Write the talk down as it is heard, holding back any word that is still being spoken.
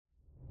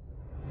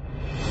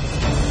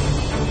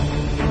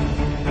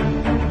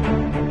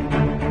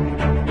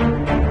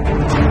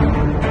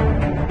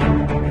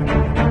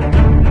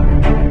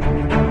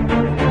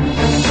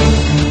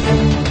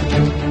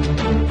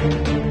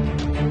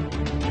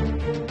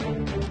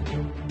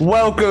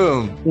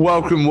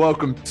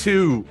Welcome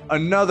to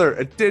another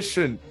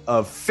edition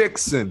of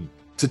Fixin'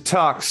 to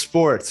Talk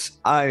Sports.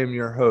 I am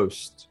your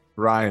host,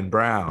 Ryan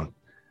Brown.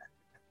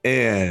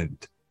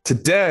 And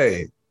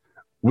today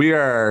we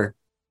are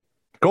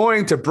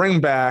going to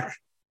bring back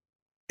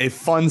a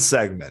fun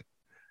segment.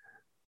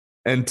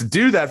 And to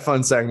do that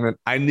fun segment,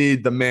 I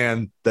need the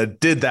man that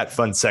did that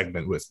fun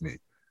segment with me.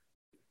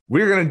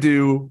 We're going to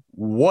do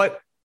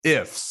What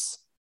Ifs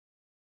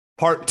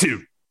Part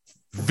 2,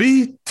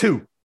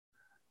 V2.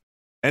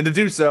 And to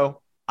do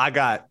so, I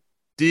got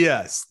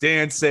Dan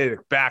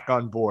Sadek back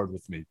on board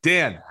with me.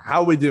 Dan,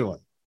 how we doing?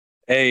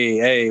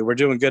 Hey, we're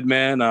doing good,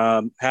 man.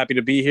 Happy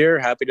to be here.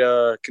 Happy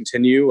to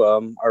continue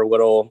our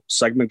little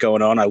segment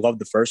going on. I love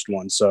the first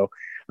one, so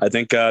I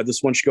think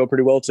this one should go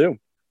pretty well too.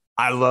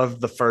 I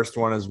loved the first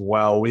one as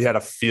well. We had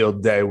a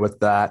field day with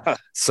that.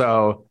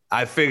 So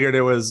I figured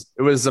it was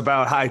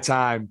about high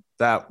time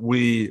that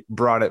we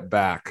brought it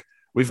back.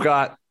 We've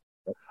got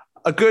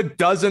a good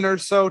dozen or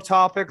so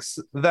topics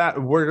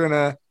that we're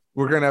gonna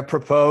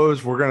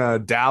propose, we're gonna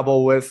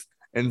dabble with,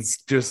 and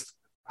just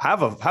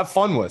have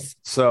fun with.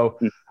 So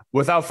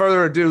without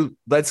further ado,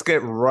 let's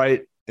get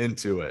right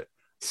into it.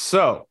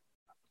 So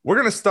we're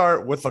gonna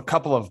start with a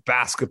couple of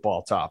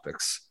basketball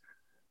topics.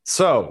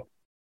 So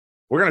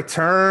we're gonna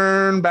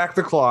turn back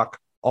the clock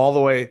all the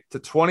way to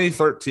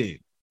 2013.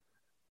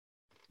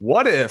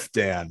 What if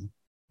Danny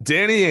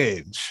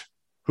Ainge,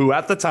 who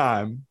at the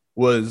time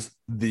was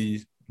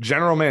the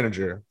general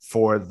manager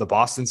for the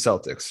Boston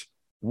Celtics,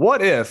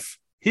 what if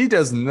he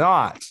does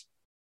not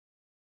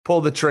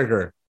pull the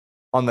trigger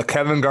on the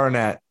Kevin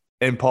Garnett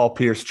and Paul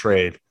Pierce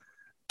trade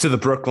to the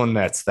Brooklyn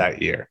Nets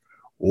that year?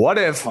 What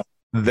if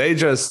they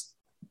just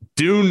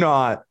do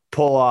not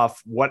pull off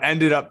what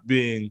ended up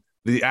being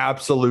the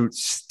absolute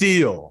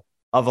steal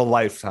of a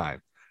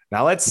lifetime?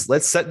 Now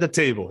let's set the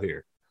table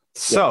here.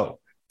 So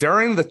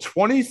during the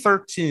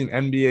 2013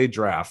 NBA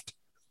draft,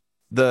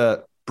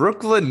 the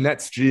Brooklyn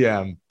Nets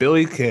GM,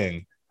 Billy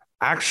King,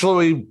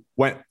 actually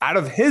went out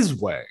of his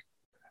way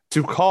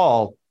to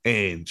call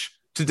Ainge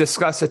to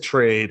discuss a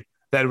trade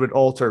that would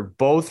alter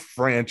both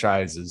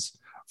franchises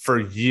for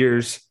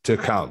years to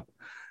come.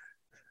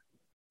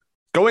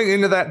 Going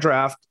into that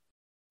draft,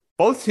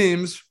 both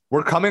teams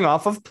were coming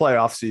off of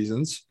playoff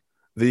seasons.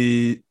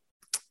 The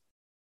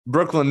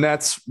Brooklyn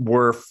Nets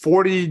were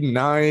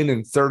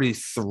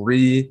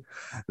 49-33.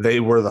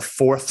 They were the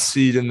fourth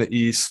seed in the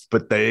East,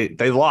 but they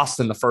lost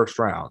in the first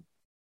round.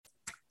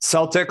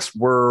 Celtics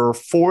were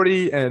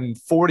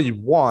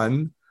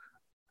 40-41,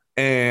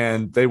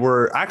 and they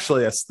were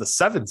actually as the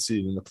seventh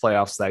seed in the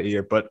playoffs that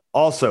year, but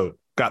also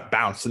got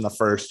bounced in the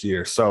first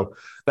year. So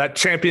that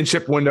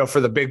championship window for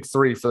the big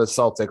three for the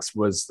Celtics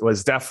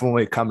was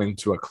definitely coming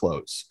to a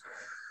close.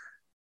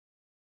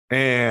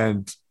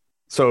 And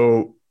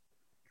so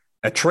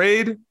a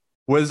trade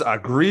was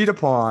agreed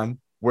upon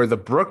where the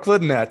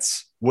Brooklyn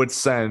Nets would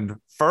send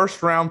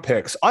first-round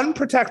picks,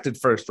 unprotected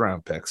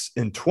first-round picks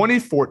in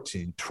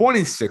 2014,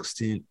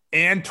 2016,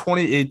 and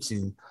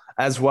 2018,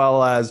 as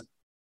well as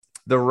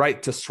the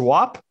right to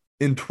swap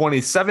in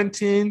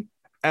 2017,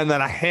 and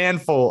then a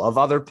handful of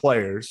other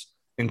players,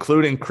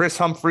 including Chris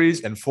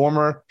Humphries and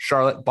former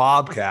Charlotte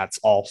Bobcats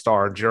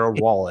all-star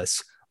Gerald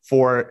Wallace,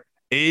 for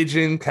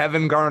aging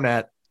Kevin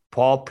Garnett,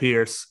 Paul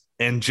Pierce,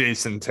 and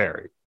Jason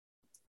Terry.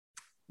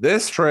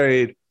 This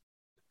trade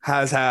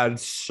has had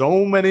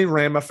so many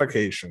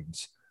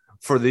ramifications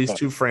for these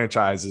two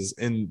franchises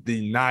in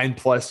the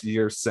 9+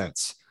 years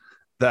since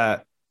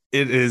that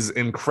it is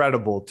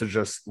incredible to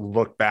just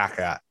look back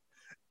at.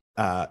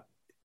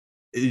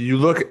 You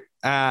look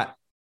at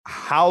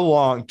how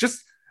long,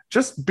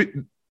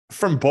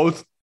 from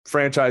both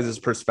franchises'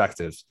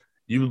 perspectives,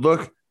 you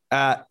look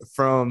at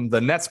from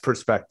the Nets'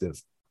 perspective,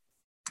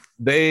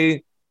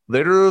 they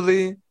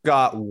literally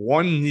got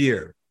 1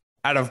 year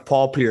out of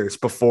Paul Pierce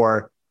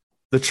before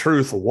the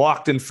truth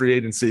walked in free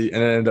agency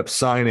and ended up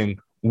signing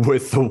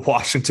with the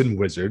Washington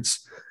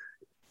Wizards.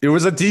 It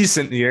was a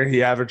decent year.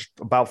 He averaged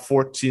about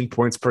 14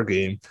 points per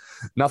game.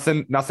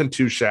 Nothing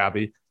too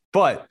shabby,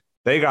 but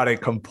they got a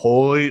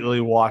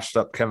completely washed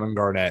up Kevin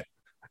Garnett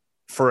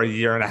for a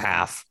year and a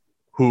half,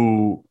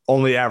 who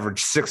only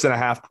averaged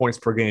 6.5 points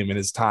per game in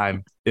his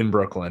time in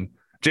Brooklyn.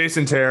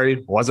 Jason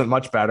Terry wasn't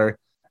much better,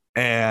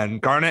 and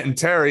Garnett and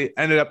Terry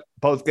ended up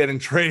both getting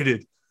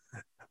traded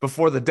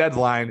before the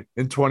deadline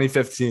in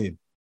 2015.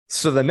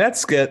 So the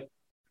Nets get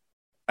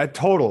a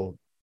total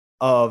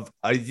of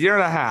a year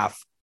and a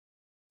half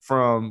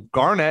from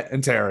Garnett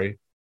and Terry.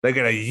 They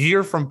get a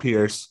year from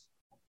Pierce.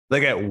 They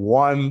get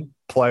one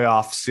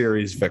playoff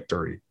series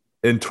victory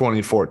in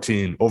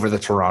 2014 over the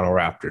Toronto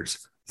Raptors.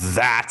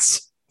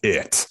 That's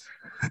it.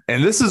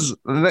 And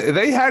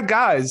they had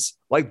guys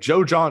like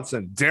Joe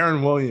Johnson,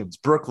 Darren Williams,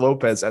 Brooke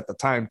Lopez at the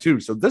time too.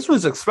 So this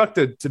was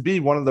expected to be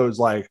one of those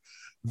like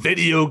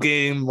video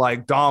game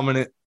like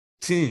dominant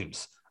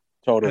teams.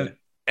 Totally.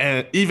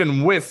 And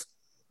even with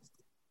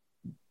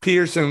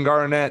Pierce and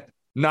Garnett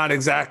not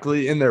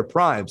exactly in their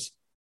primes,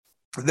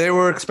 they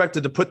were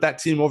expected to put that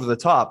team over the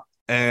top,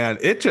 and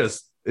it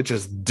just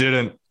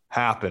didn't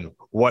happen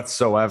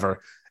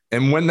whatsoever.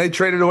 And when they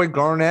traded away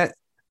Garnett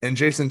and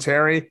Jason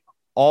Terry,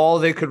 all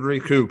they could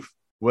recoup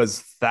was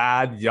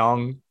Thad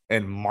Young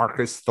and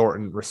Marcus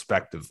Thornton,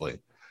 respectively.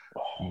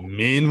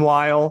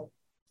 Meanwhile,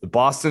 the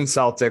Boston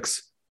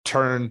Celtics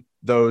turned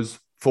those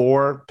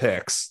 4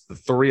 picks, the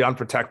 3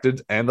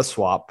 unprotected and the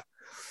swap,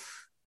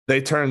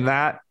 they turned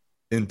that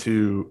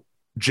into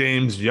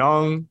James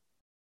Young,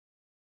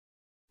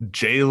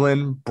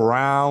 Jaylen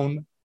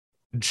Brown,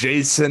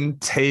 Jason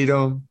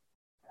Tatum,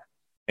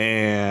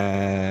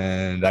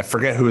 and I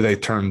forget who they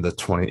turned the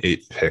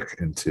 28th pick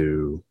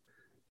into.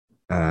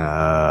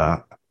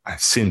 I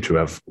seem to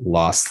have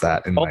lost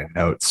that in my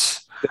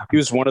notes. He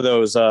was one of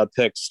those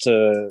picks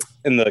in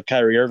the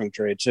Kyrie Irving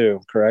trade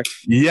too, correct?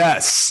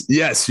 Yes,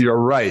 you're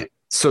right.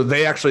 So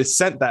they actually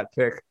sent that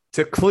pick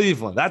to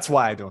Cleveland. That's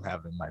why I don't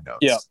have it in my notes.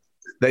 Yeah.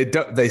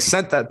 They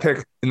sent that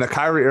pick in the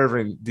Kyrie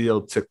Irving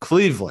deal to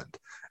Cleveland.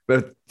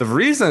 But the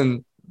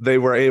reason they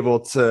were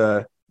able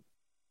to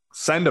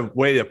send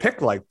away a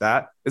pick like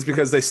that is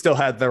because they still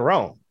had their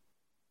own.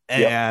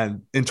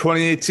 And in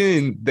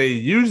 2018, they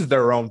used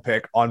their own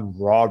pick on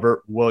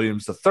Robert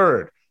Williams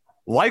III.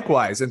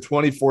 Likewise, in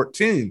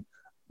 2014,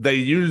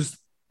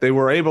 they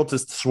were able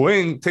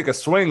to take a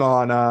swing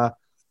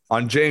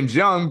on James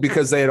Young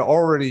because they had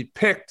already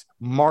picked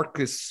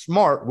Marcus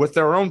Smart with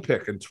their own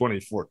pick in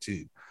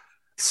 2014.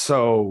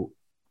 So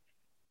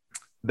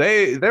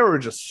there were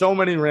just so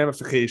many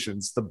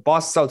ramifications. The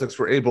Boston Celtics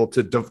were able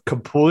to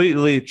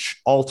completely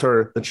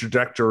alter the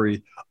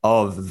trajectory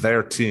of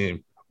their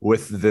team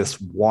with this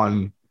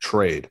one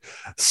trade.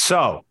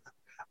 So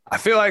I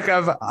feel like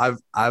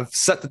I've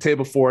set the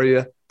table for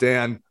you,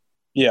 Dan.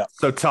 Yeah.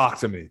 So talk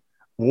to me.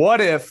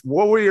 What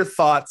were your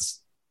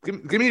thoughts?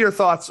 Give me your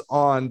thoughts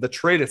on the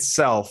trade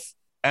itself,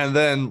 and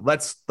then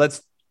let's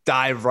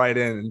dive right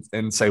in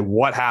and say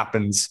what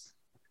happens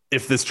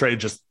if this trade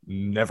just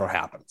never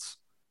happens.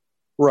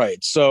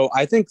 Right. So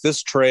I think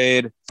this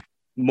trade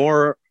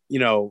more,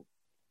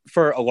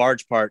 for a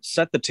large part,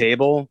 set the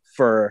table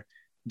for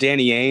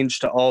Danny Ainge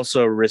to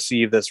also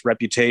receive this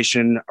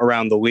reputation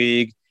around the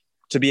league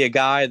to be a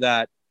guy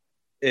that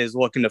is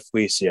looking to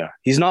fleece you.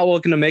 He's not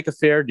looking to make a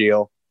fair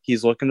deal.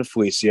 He's looking to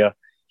fleece you.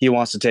 He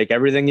wants to take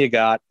everything you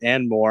got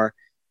and more,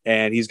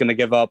 and he's going to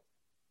give up,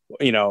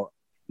 the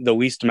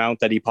least amount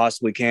that he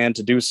possibly can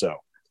to do so.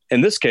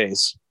 In this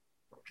case,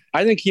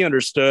 I think he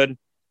understood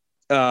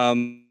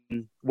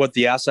what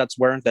the assets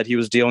were that he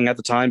was dealing at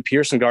the time.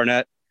 Pierce and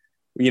Garnett,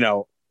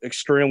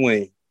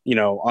 extremely,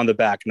 on the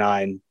back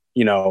nine,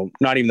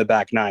 not even the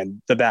back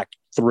nine, the back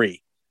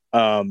 3.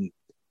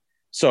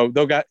 So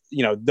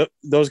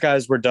those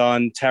guys were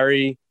done.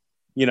 Terry,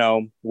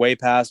 way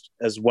past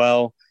as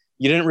well.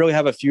 You didn't really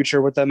have a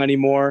future with them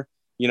anymore.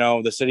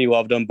 The city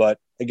loved them. But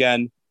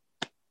again,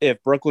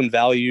 if Brooklyn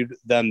valued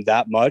them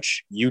that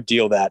much, you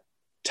deal that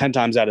 10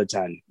 times out of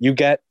 10. You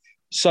get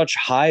such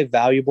high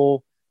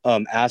valuable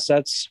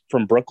assets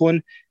from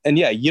Brooklyn. And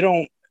yeah, you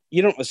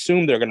don't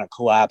assume they're going to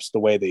collapse the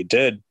way they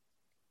did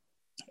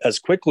as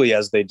quickly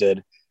as they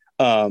did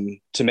to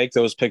make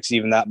those picks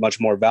even that much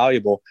more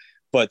valuable.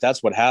 But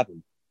that's what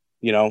happened.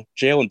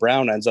 Jaylen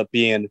Brown ends up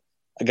being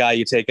a guy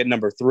you take at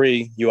number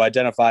 3. You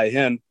identify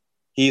him.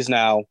 He's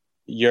now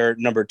your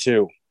number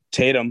 2.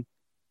 Tatum,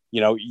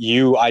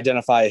 you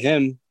identify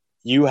him.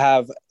 You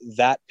have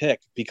that pick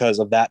because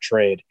of that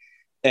trade.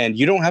 And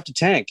you don't have to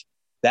tank.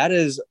 That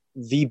is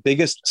the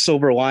biggest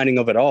silver lining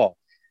of it all.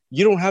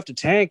 You don't have to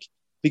tank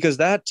because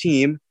that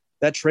team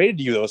that traded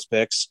you those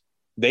picks,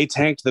 they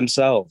tanked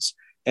themselves.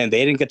 And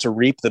they didn't get to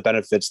reap the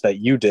benefits that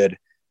you did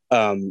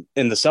in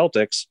the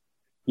Celtics,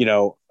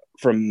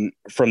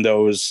 from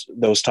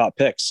those top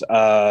picks.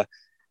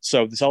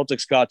 So the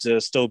Celtics got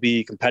to still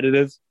be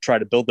competitive, try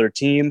to build their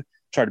team,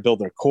 try to build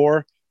their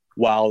core,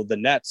 while the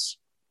Nets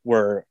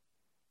were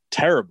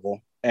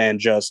terrible and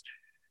just,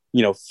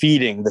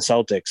 feeding the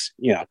Celtics,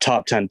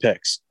 top 10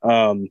 picks.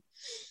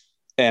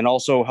 And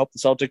also help the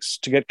Celtics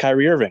to get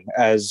Kyrie Irving,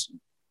 as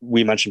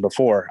we mentioned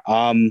before.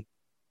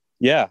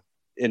 Yeah.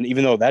 And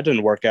even though that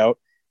didn't work out,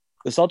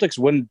 the Celtics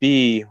wouldn't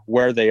be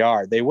where they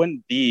are. They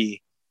wouldn't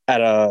be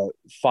at a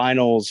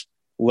finals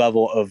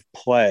level of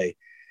play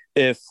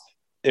if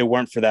it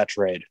weren't for that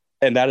trade.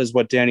 And that is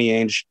what Danny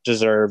Ainge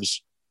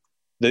deserves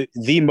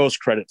the most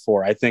credit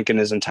for, I think, in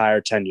his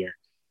entire tenure.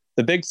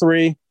 The big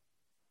 3,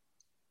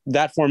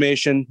 that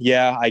formation,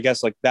 yeah, I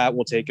guess like that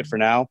will take it for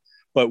now.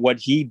 But what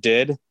he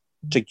did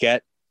to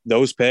get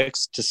those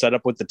picks to set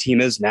up what the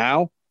team is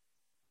now,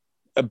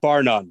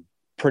 bar none,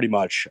 pretty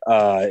much.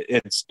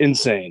 It's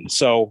insane.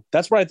 So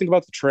that's what I think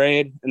about the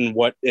trade and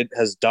what it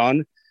has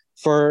done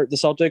for the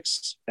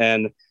Celtics.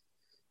 And,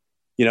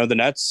 the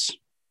Nets,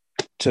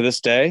 to this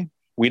day,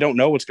 we don't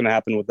know what's going to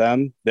happen with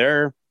them.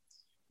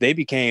 They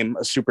became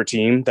a super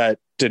team that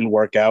didn't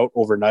work out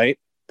overnight,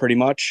 pretty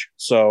much.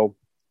 So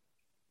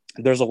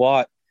there's a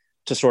lot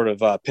to sort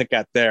of pick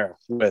at there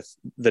with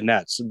the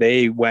Nets.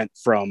 They went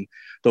from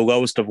the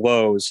lowest of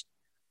lows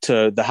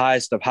to the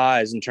highest of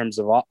highs in terms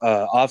of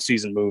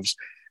off-season moves,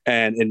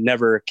 and it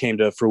never came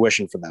to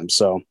fruition for them.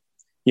 So,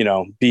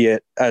 be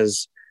it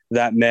as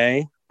that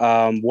may,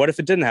 what if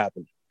it didn't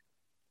happen?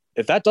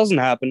 if that doesn't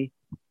happen,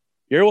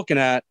 you're looking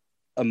at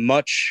a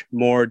much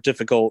more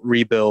difficult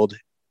rebuild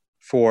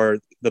for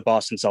the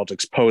Boston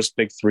Celtics post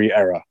Big Three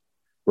era,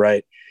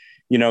 right?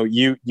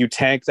 You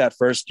tank that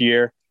first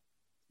year,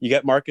 you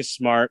get Marcus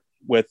Smart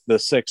with the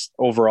 6th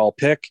overall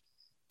pick.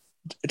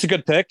 It's a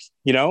good pick.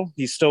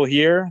 He's still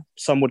here.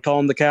 Some would call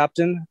him the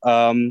captain.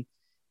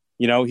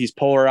 He's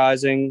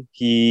polarizing.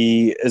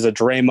 He is a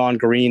Draymond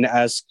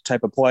Green-esque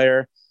type of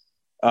player.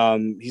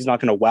 He's not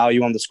going to wow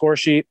you on the score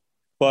sheet,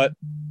 but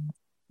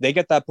they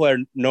get that player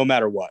no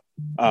matter what.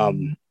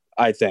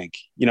 I think,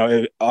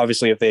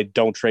 obviously if they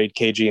don't trade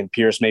KG and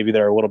Pierce, maybe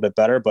they're a little bit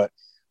better, but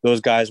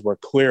those guys were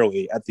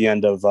clearly at the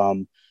end of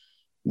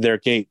their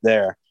gate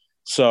there.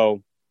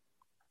 So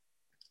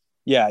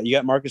yeah, you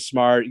got Marcus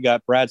Smart, you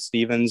got Brad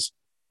Stevens,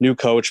 new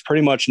coach,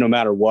 pretty much no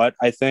matter what,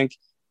 I think.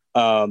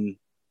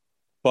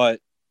 But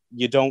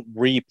you don't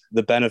reap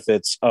the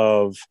benefits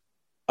of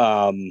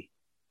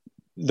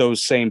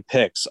those same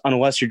picks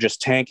unless you're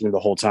just tanking the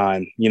whole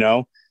time,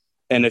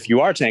 And if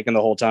you are tanking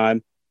the whole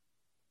time,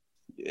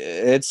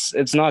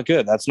 it's not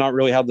good. That's not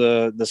really how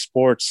the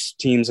sports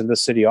teams in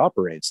this city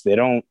operates. They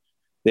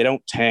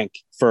don't tank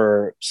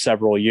for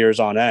several years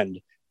on end,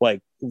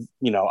 like,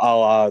 a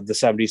la the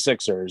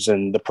 76ers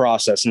and the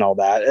process and all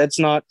that. It's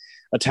not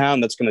a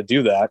town that's going to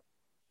do that.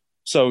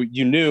 So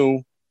you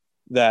knew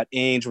that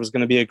Ainge was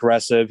going to be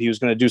aggressive. He was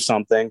going to do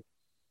something.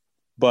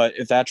 But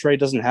if that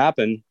trade doesn't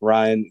happen,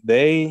 Ryan,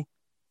 the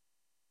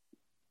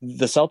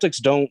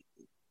Celtics don't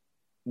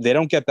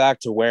get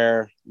back to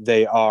where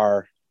they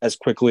are as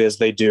quickly as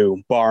they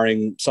do,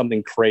 barring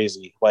something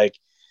crazy, like,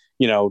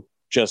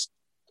 just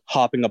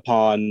hopping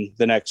upon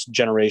the next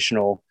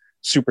generational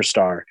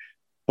superstar.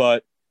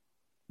 But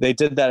they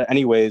did that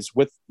anyways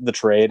with the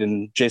trade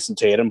and Jason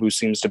Tatum, who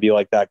seems to be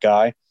like that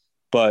guy.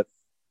 But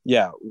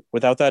yeah,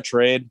 without that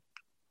trade,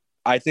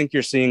 I think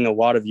you're seeing a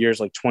lot of years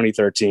like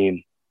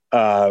 2013,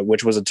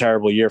 which was a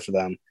terrible year for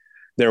them.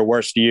 Their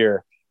worst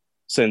year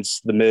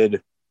since the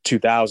mid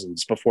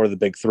 2000s, before the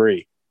Big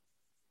Three,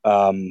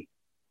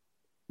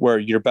 where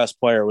your best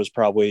player was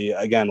probably,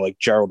 again, like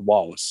Gerald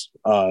Wallace.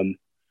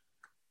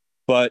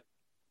 But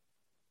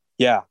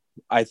yeah,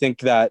 I think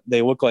that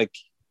they look like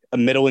a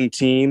middling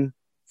team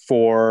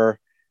for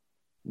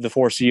the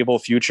foreseeable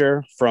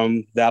future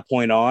from that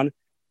point on.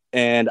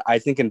 And I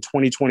think in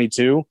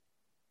 2022,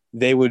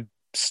 they would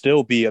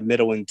still be a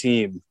middling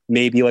team,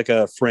 maybe like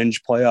a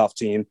fringe playoff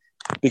team,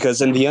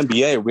 because in the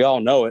NBA, we all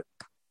know it.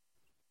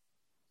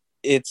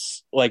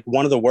 It's like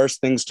one of the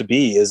worst things to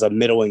be is a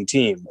middling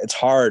team. It's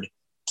hard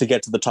to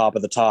get to the top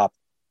of the top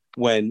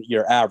when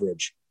you're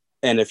average.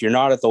 And if you're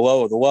not at the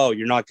low of the low,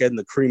 you're not getting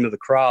the cream of the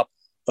crop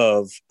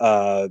of,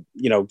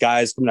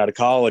 guys coming out of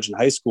college and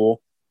high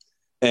school.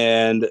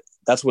 And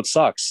that's what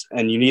sucks.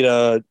 And you need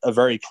a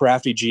very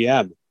crafty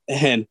GM.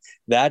 And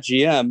that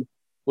GM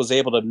was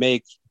able to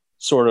make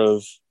sort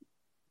of,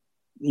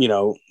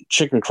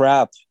 chicken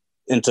crap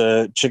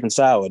into chicken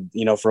salad,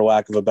 for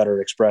lack of a better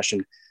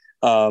expression,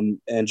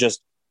 and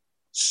just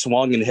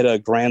swung and hit a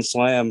grand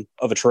slam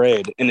of a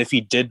trade. And if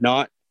he did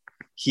not,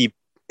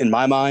 in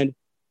my mind,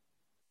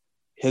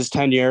 his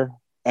tenure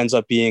ends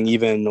up being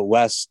even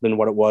less than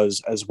what it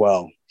was as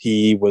well.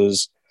 He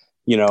was,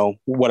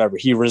 whatever.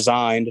 He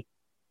resigned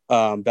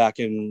back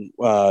in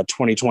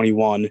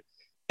 2021,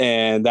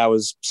 and that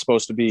was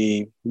supposed to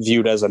be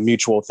viewed as a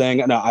mutual thing.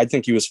 No, I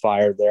think he was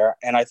fired there,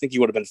 and I think he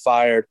would have been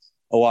fired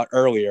a lot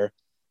earlier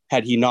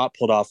had he not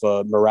pulled off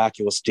a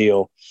miraculous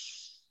deal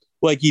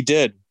like he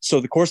did. So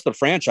the course of the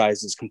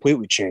franchise is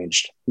completely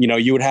changed.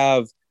 You would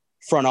have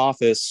front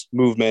office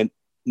movement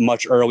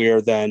much earlier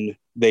than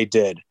they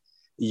did.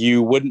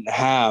 You wouldn't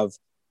have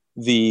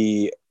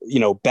the,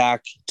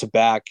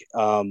 back-to-back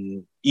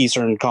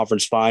Eastern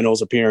Conference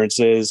Finals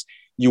appearances.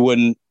 You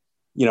wouldn't,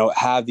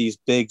 have these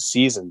big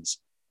seasons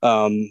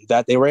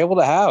that they were able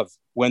to have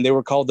when they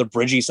were called the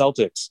Bridgie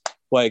Celtics.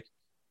 Like,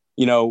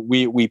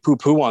 we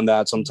poo-poo on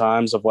that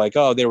sometimes of like,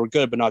 oh, they were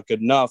good, but not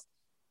good enough.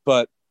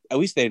 But at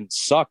least they didn't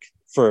suck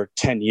for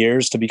 10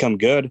 years to become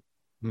good.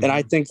 Mm-hmm. And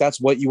I think that's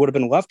what you would have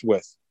been left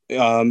with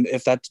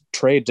if that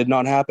trade did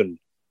not happen.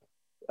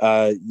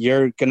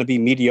 You're going to be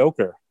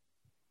mediocre,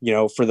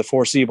 for the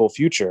foreseeable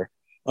future,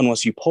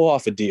 unless you pull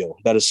off a deal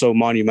that is so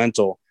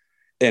monumental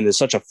and is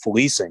such a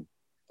fleecing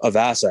of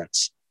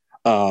assets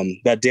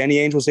that Danny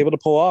Ainge was able to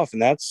pull off.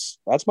 And that's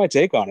my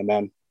take on it,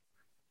 man.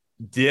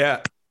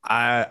 Yeah,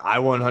 I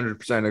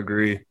 100%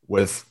 agree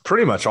with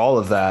pretty much all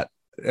of that.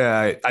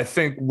 I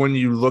think when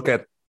you look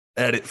at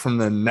it from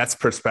the Nets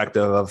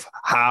perspective of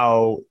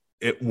how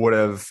it would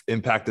have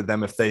impacted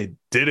them if they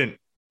didn't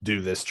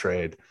do this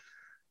trade,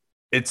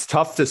 it's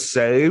tough to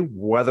say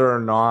whether or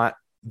not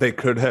they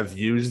could have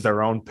used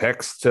their own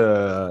picks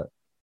to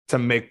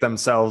make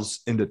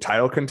themselves into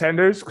title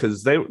contenders,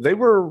 because they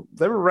were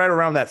right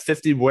around that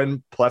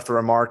 50-win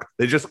plethora mark.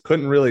 They just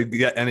couldn't really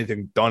get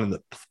anything done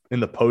in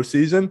the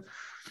postseason.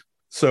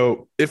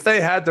 So if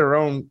they had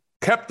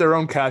kept their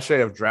own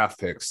cachet of draft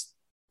picks,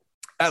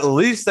 at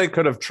least they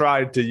could have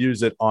tried to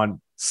use it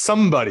on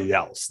somebody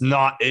else,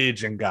 not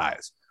aging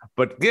guys.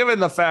 But given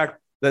the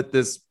fact that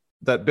this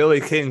that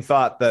Billy King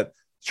thought that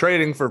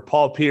trading for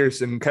Paul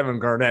Pierce and Kevin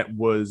Garnett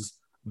was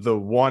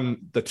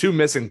the two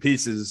missing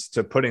pieces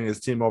to putting his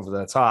team over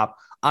the top.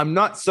 I'm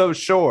not so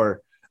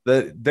sure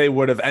that they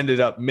would have ended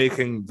up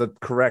making the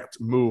correct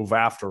move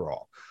after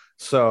all.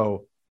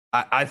 So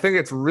I think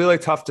it's really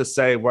tough to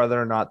say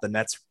whether or not the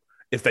Nets,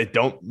 if they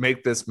don't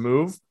make this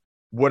move,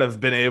 would have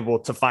been able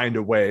to find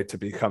a way to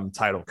become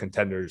title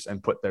contenders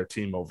and put their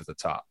team over the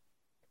top.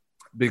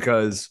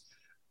 Because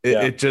the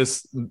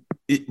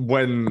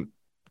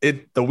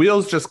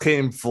wheels just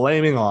came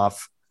flaming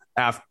off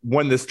after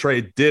when this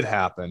trade did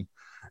happen.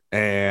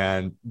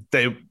 And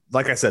they,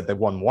 like I said, they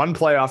won one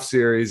playoff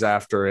series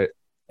after it,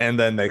 and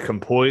then they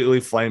completely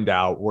flamed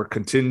out. We're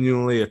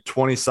continually a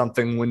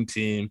 20-something win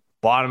team,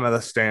 bottom of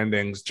the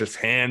standings, just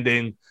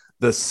handing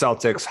the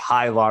Celtics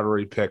high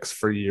lottery picks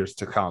for years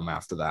to come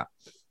after that,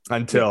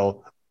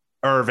 until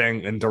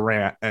Irving and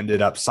Durant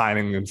ended up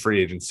signing in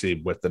free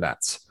agency with the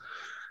Nets.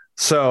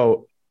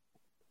 So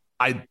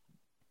I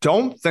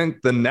don't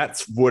think the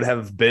Nets would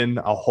have been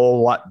a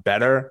whole lot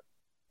better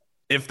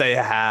if they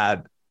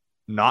had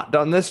not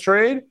done this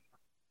trade.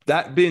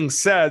 That being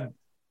said,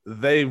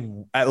 they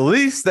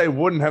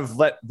wouldn't have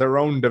let their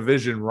own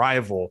division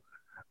rival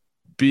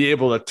be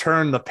able to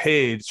turn the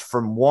page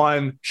from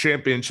one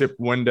championship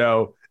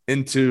window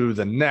into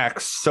the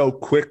next so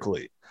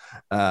quickly.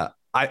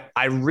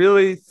 I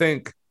really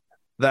think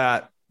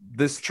that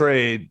this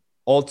trade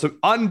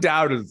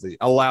undoubtedly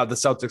allowed the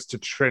Celtics to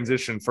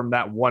transition from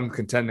that one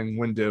contending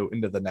window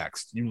into the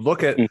next. You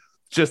look at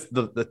just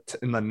in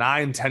the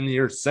 9-10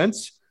 years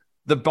since,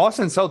 the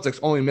Boston Celtics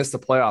only missed the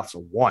playoffs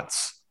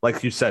once,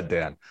 like you said,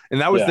 Dan.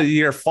 And that was the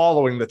year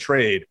following the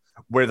trade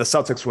where the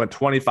Celtics went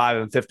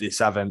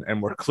 25-57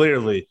 and were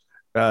clearly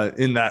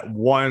in that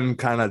one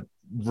kind of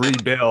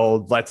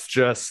rebuild. Let's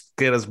just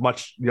get as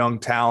much young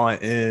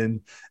talent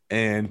in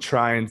and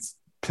try and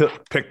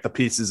pick the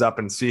pieces up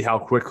and see how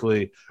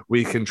quickly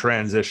we can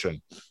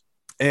transition.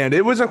 And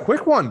it was a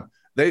quick one.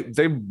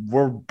 They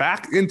were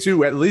back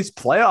into at least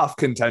playoff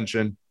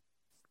contention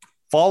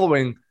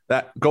following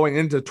that, going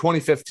into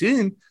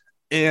 2015.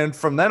 And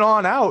from then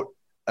on out,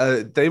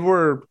 they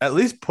were at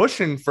least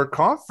pushing for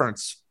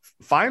conference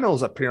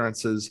finals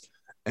appearances.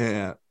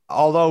 And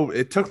although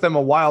it took them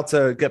a while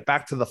to get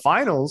back to the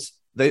finals,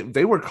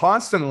 they were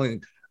constantly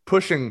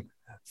pushing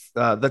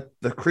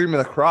the cream of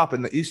the crop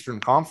in the Eastern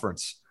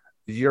Conference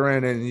year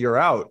in and year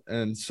out.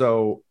 And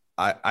so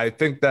I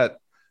think that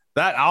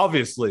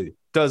obviously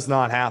does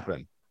not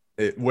happen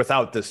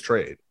without this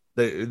trade.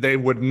 They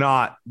would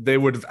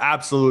have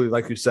absolutely,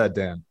 like you said,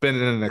 Dan, been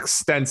in an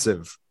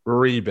extensive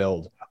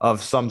rebuild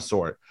of some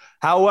sort.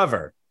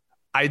 However,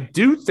 I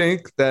do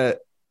think that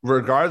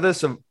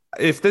regardless of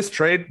if this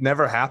trade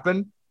never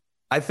happened,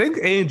 I think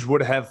Ainge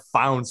would have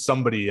found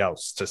somebody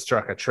else to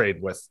strike a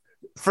trade with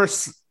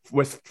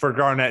for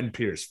Garnett and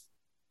Pierce.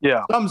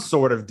 Yeah. Some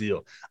sort of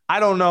deal. I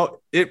don't know.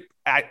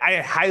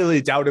 I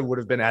highly doubt it would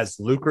have been as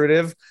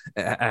lucrative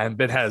and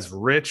been as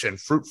rich and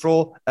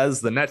fruitful as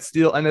the Nets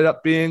deal ended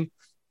up being.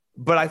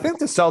 But I think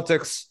the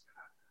Celtics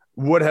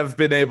would have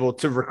been able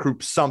to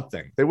recoup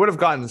something. They would have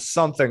gotten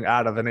something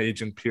out of an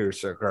aging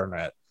Pierce or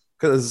Garnett,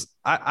 because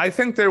I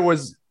think there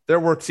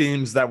were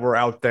teams that were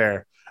out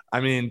there. I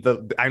mean,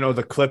 I know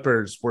the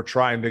Clippers were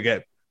trying to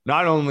get,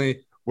 not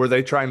only were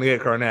they trying to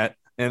get Garnett,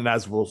 and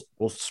as we'll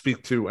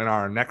speak to in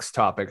our next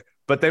topic,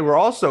 but they were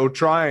also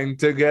trying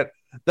to get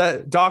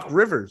that Doc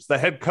Rivers, the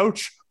head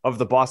coach of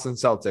the Boston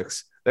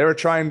Celtics. They were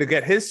trying to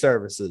get his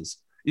services,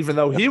 even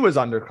though he was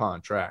under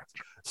contract.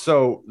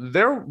 So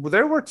there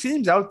were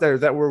teams out there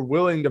that were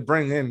willing to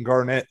bring in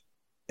Garnett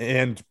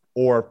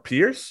or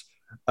Pierce.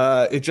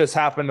 It just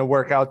happened to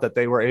work out that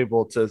they were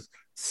able to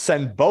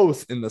send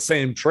both in the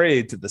same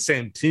trade to the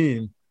same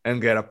team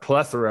and get a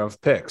plethora of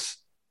picks.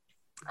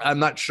 I'm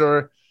not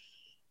sure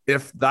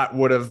if that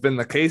would have been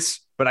the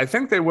case, but I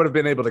think they would have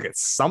been able to get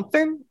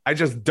something. I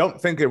just don't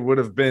think it would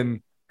have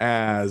been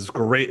as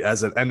great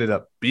as it ended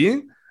up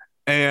being.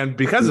 And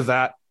because of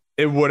that,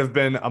 it would have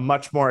been a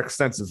much more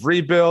extensive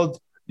rebuild.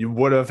 You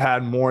would have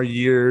had more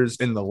years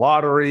in the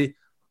lottery,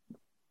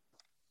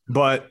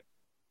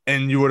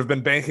 and you would have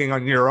been banking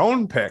on your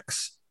own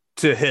picks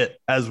to hit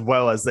as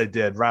well as they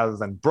did rather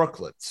than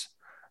Brooklyn's.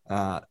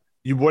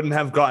 You wouldn't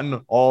have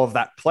gotten all of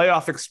that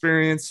playoff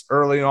experience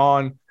early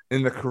on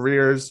in the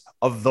careers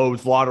of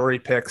those lottery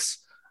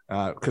picks,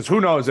 because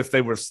who knows if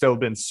they would have still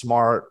been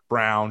Smart,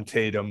 Brown,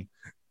 Tatum,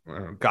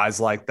 guys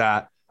like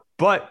that.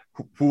 But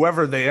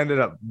whoever they ended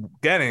up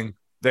getting,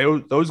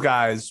 those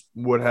guys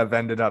would have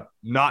ended up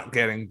not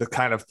getting the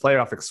kind of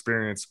playoff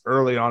experience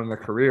early on in their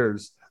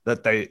careers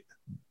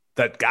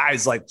that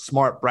guys like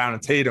Smart, Brown,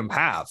 and Tatum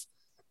have.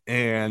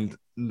 And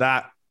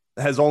that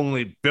has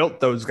only built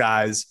those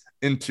guys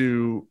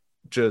into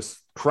just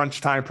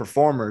crunch time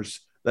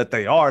performers that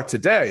they are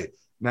today.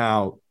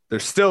 Now, they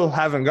still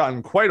haven't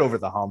gotten quite over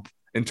the hump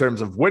in terms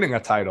of winning a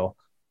title,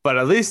 but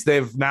at least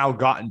they've now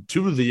gotten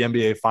to the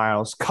NBA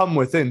Finals, come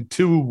within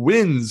 2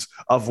 wins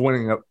of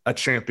winning a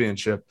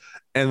championship.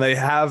 And they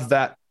have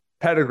that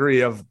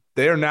pedigree of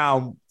they're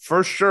now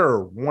for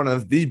sure one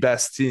of the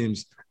best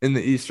teams in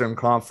the Eastern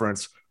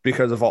Conference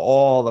because of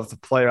all of the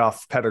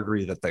playoff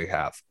pedigree that they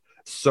have.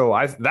 So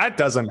that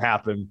doesn't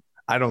happen,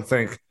 I don't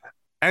think,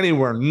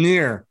 anywhere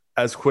near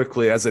as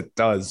quickly as it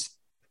does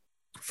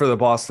for the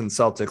Boston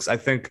Celtics. I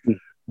think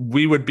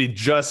we would be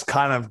just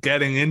kind of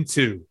getting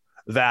into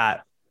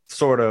that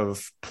sort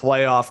of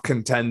playoff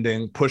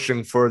contending,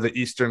 pushing for the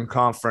Eastern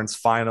Conference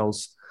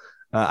Finals.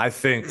 I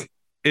think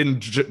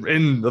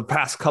in the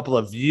past couple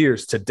of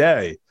years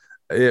today,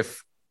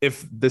 if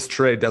this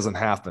trade doesn't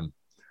happen.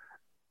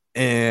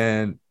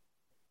 And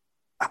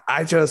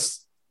I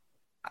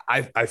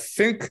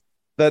think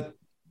that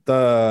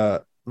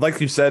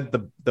like you said,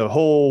 the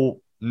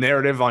whole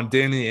narrative on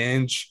Danny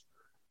Ainge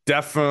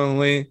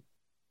definitely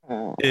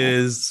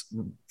is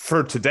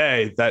for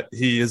today that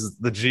he is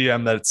the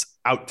GM that's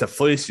out to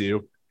fleece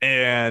you.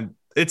 And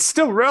it's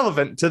still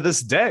relevant to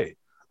this day.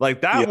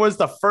 Like that was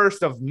the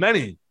first of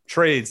many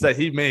trades that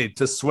he made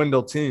to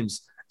swindle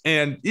teams.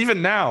 And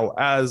even now,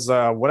 as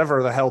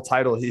whatever the hell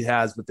title he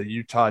has with the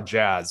Utah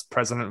Jazz,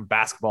 president of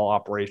basketball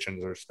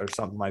operations or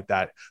something like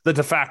that, the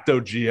de facto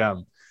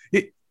GM,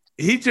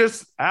 he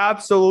just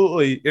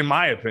absolutely, in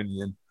my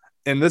opinion,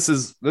 and this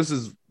is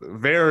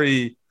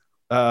very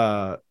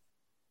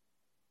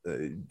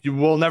you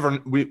will never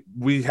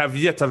we have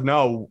yet to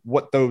know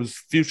what those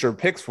future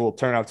picks will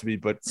turn out to be,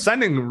 but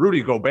sending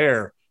Rudy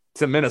Gobert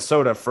to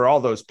Minnesota for all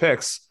those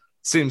picks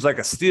seems like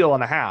a steal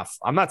and a half.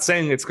 I'm not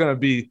saying it's going to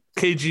be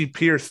KG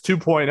Pierce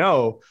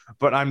 2.0,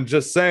 but I'm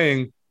just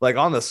saying, like,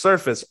 on the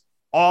surface,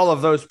 all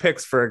of those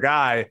picks for a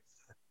guy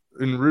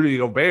in Rudy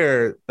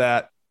Gobert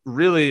that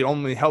really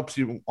only helps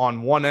you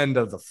on one end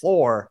of the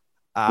floor.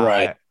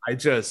 Right.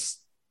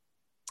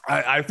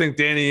 I think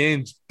Danny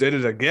Ainge did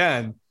it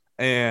again,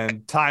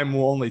 and time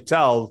will only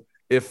tell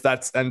if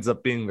that ends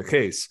up being the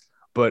case.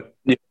 But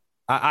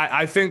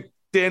I think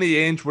Danny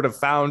Ainge would have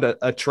found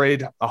a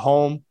trade, a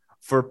home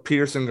for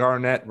Pierce and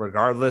Garnett,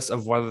 regardless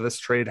of whether this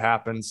trade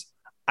happens.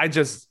 I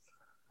just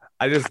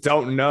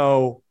don't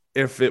know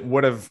if it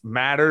would have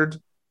mattered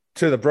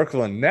to the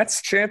Brooklyn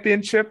Nets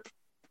championship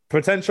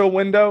potential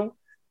window.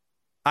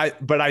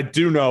 But I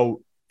do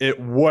know it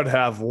would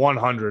have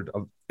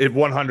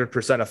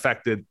 100%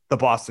 affected the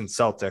Boston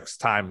Celtics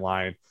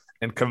timeline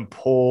and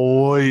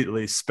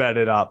completely sped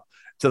it up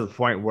to the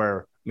point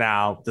where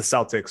now the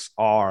Celtics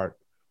are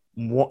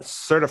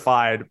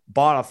certified,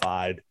 bona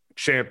fide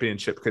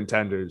championship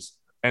contenders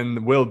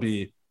and will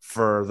be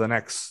for the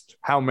next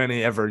how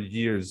many ever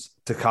years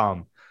to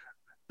come,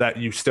 that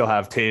you still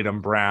have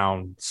Tatum,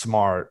 Brown,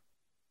 Smart,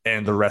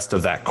 and the rest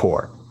of that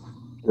core.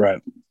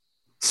 Right.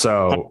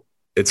 So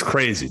it's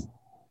crazy.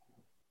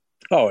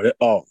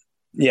 Oh,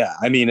 yeah.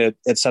 I mean, it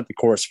set the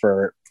course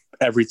for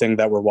everything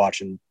that we're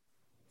watching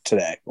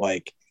today.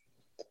 Like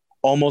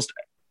almost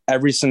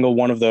every single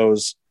one of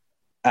those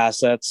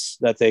assets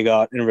that they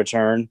got in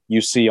return,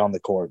 you see on the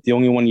court. The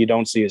only one you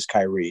don't see is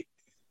Kyrie,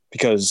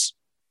 because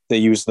they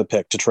used the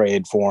pick to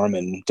trade for him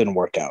and didn't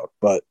work out.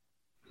 But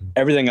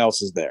everything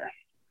else is there.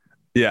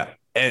 Yeah.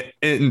 And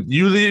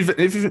you leave,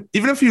 even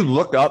if you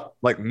look up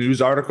like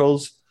news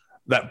articles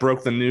that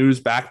broke the news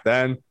back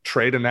then,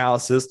 trade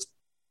analysis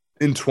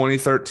in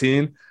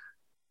 2013,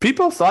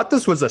 people thought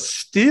this was a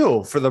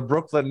steal for the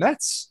Brooklyn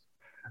Nets.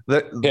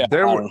 They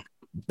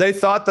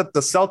thought that the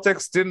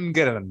Celtics didn't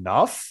get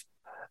enough,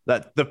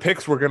 that the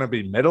picks were going to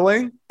be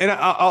middling. And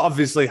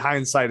obviously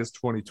hindsight is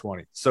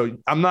 2020. So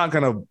I'm not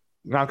going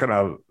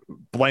to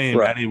blame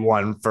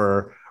anyone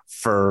for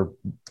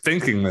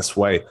thinking this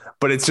way,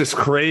 but it's just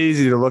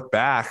crazy to look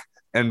back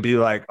and be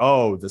like,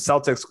 oh, the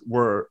Celtics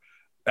were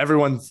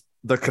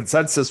the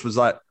consensus was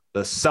that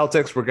the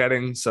Celtics were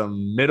getting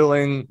some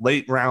middling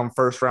late round,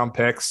 first round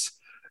picks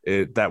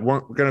that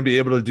weren't going to be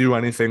able to do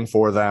anything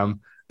for them.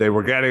 They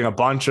were getting a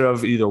bunch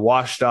of either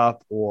washed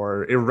up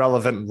or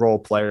irrelevant role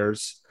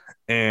players,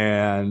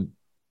 and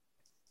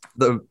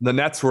the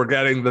Nets were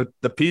getting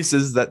the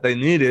pieces that they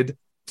needed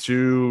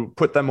to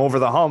put them over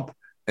the hump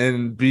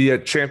and be a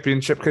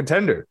championship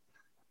contender,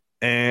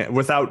 and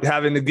without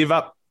having to give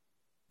up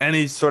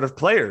any sort of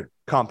player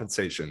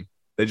compensation.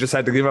 They just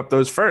had to give up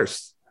those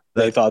first.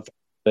 They thought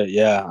that,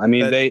 yeah. I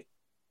mean, they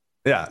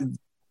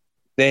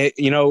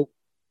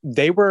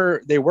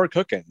were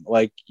cooking,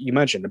 like you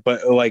mentioned,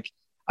 but like,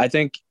 I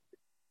think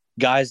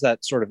guys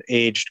that sort of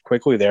aged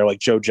quickly there, like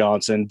Joe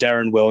Johnson,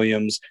 Darren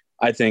Williams,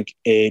 I think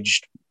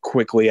aged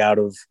quickly out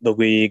of the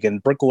league.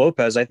 And Brook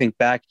Lopez, I think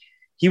back,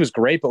 he was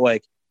great, but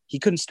like he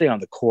couldn't stay on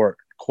the court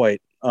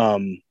quite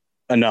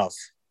enough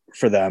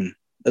for them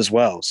as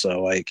well.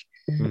 So like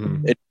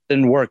it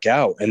didn't work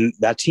out, and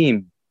that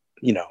team,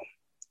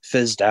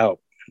 fizzed out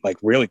like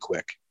really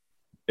quick.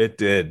 It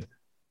did.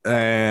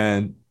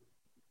 And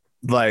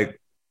like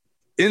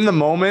in the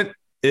moment,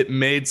 it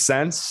made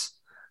sense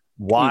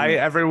why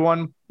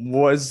everyone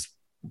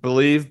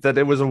believed that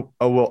it was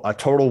a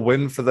total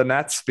win for the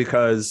Nets,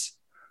 because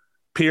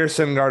Pierce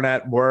and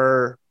Garnett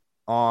were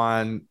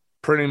on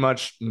pretty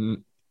much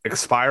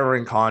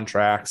expiring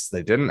contracts.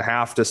 They didn't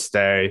have to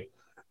stay.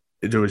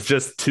 It was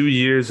just 2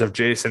 years of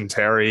Jason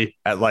Terry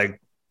at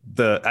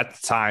the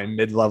time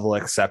mid-level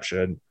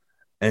exception,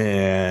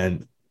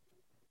 and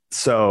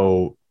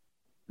So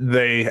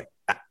they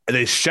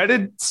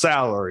shedded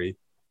salary,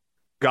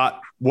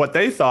 got what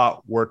they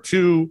thought were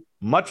two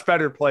much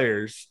better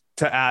players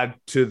to add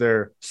to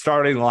their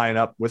starting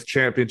lineup with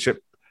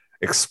championship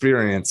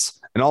experience.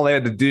 And all they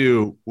had to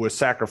do was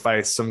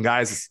sacrifice some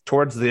guys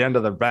towards the end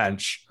of the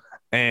bench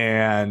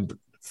and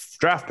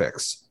draft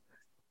picks.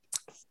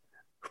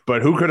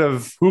 But who could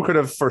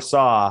have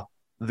foresaw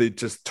the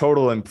just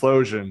total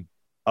implosion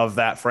of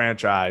that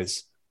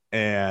franchise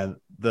and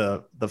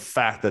the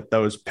fact that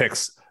those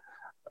picks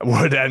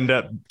would end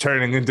up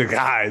turning into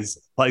guys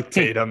like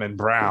Tatum and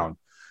Brown.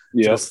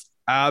 Yep. Just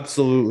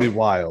absolutely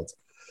wild.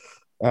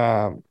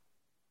 I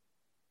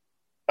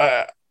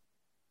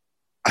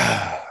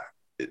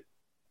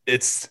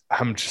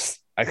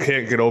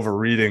can't get over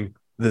reading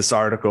this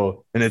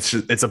article, and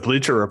it's a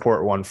Bleacher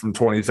Report one from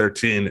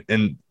 2013,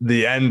 and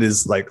the end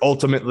is like,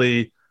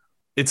 ultimately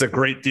it's a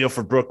great deal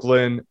for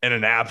Brooklyn and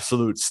an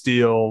absolute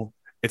steal.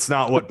 It's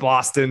not what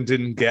Boston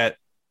didn't get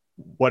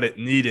what it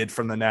needed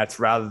from the Nets.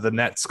 Rather, the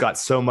Nets got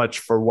so much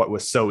for what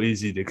was so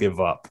easy to give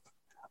up.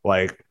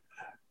 Like,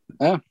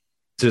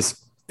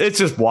 it's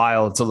just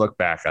wild to look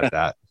back at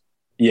that.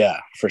 Yeah,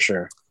 for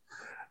sure.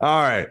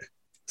 All right.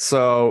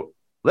 So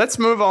let's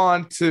move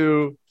on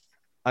to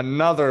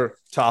another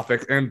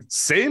topic, and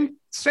same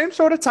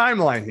sort of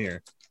timeline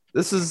here.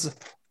 This is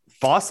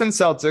Boston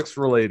Celtics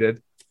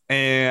related,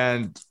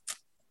 and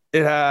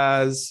it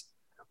has,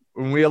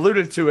 we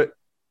alluded to it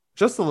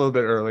just a little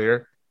bit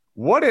earlier.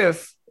 What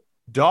if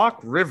Doc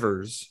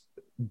Rivers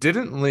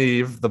didn't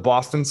leave the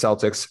Boston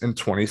Celtics in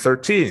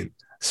 2013?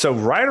 So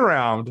right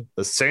around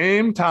the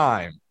same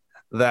time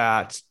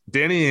that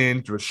Danny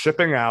Ainge was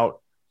shipping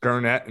out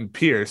Garnett and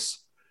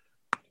Pierce,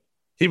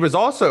 he was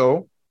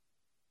also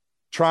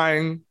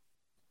trying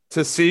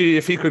to see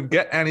if he could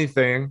get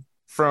anything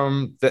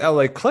from the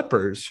LA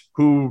Clippers,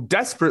 who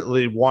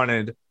desperately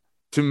wanted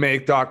to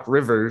make Doc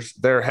Rivers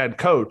their head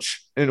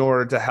coach in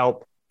order to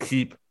help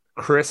keep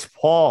Chris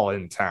Paul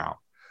in town.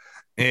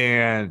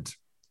 And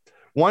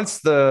once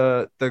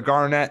the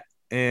Garnett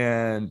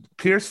and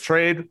Pierce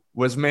trade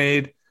was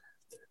made,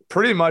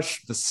 pretty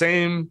much the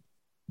same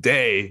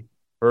day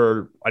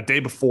or a day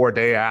before,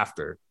 day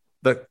after,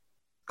 the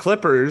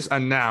Clippers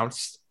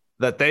announced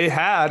that they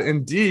had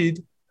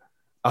indeed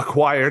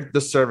acquired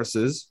the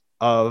services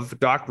of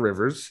Doc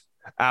Rivers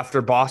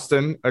after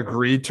Boston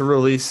agreed to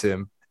release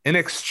him in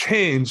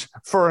exchange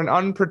for an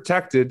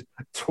unprotected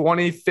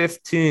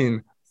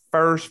 2015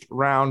 first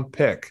round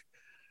pick.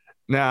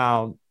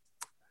 Now,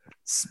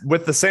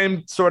 with the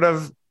same sort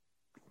of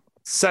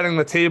setting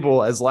the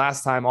table as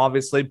last time,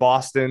 obviously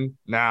Boston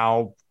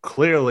now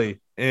clearly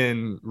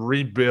in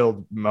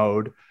rebuild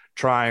mode,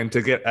 trying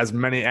to get as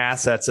many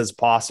assets as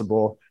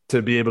possible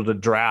to be able to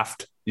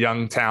draft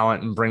young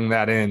talent and bring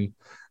that in.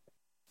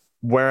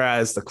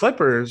 Whereas the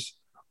Clippers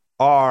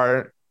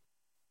are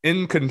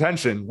in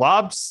contention.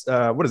 Lobs,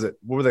 what is it?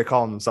 What were they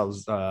calling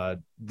themselves?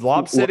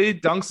 Lob City,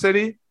 Dunk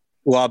City?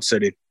 Lob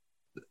City.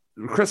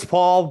 Chris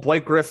Paul,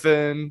 Blake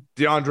Griffin,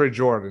 DeAndre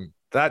Jordan.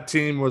 That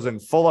team was in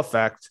full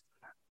effect.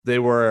 They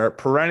were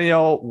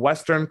perennial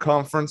Western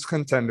Conference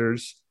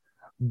contenders,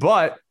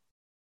 but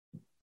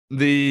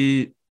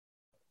the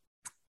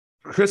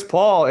Chris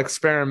Paul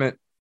experiment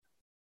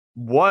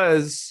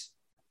was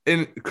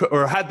in,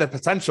 or had the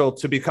potential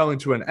to be coming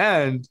to an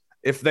end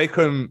if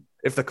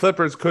the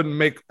Clippers couldn't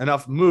make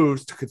enough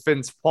moves to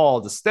convince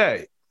Paul to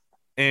stay.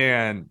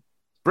 And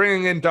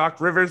bringing in Doc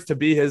Rivers to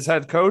be his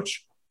head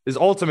coach is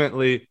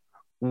ultimately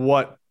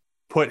what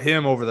put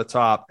him over the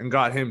top and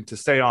got him to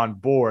stay on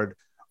board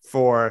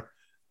for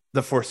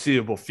the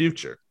foreseeable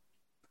future.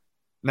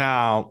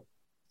 Now,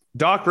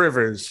 Doc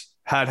Rivers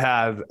had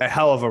a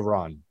hell of a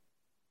run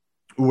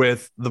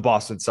with the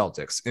Boston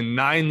Celtics. In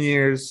 9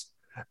 years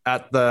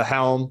at the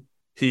helm,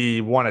 he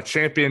won a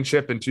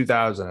championship in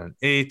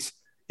 2008.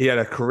 He had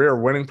a career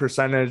winning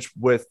percentage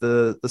with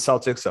the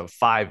Celtics of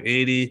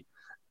 .580.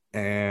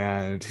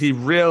 And he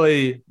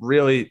really,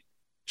 really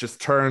just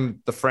turned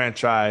the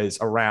franchise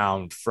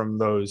around from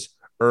those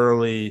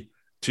early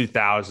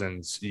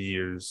 2000s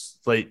years,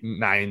 late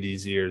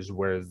 90s years,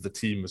 where the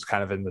team was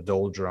kind of in the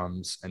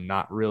doldrums and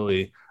not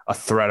really a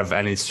threat of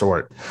any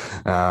sort.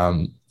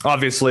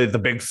 Obviously, the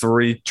big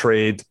three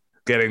trade,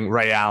 getting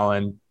Ray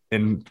Allen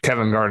and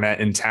Kevin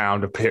Garnett in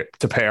town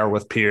to pair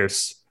with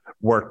Pierce,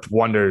 worked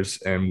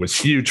wonders and was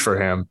huge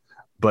for him.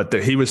 But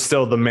he was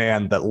still the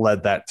man that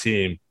led that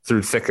team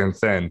through thick and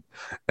thin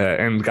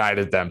and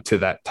guided them to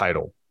that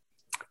title.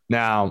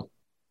 Now,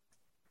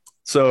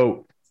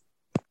 so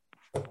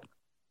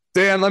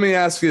Dan, let me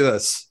ask you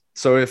this.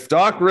 So if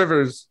Doc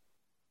Rivers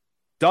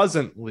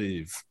doesn't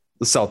leave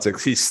the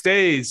Celtics, he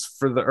stays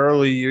for the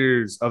early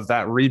years of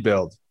that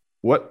rebuild.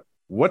 What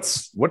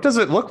does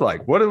it look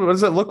like? What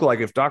does it look like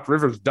if Doc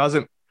Rivers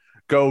doesn't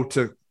go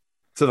to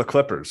the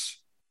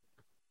Clippers?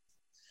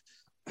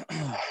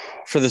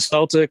 For the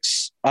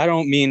Celtics, I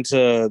don't mean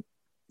to,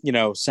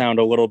 sound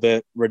a little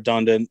bit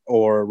redundant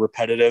or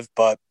repetitive,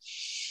 but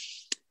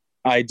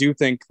I do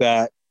think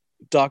that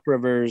Doc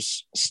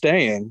Rivers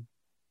staying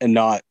and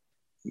not,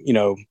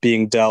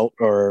 being dealt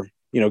or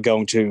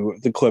going to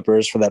the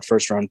Clippers for that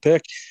first round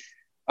pick.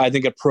 I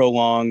think it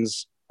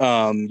prolongs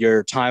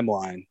your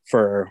timeline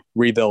for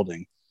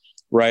rebuilding,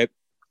 right?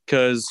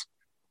 Because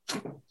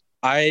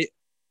I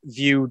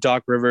view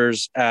Doc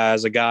Rivers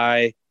as a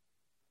guy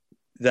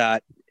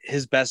that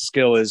his best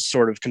skill is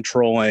sort of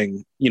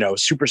controlling,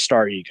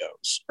 superstar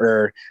egos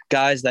or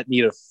guys that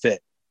need a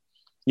fit.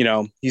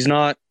 He's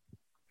not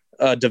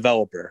a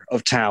developer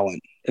of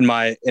talent in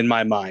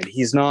my mind.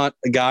 He's not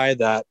a guy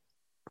that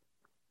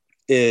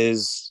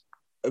is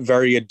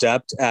very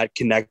adept at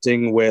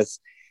connecting with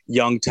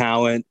young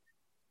talent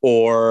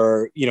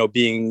or,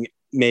 being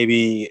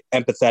maybe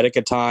empathetic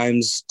at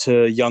times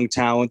to young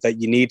talent that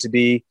you need to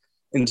be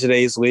in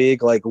today's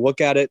league. Like,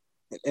 look at it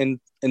and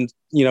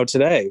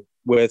today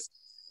with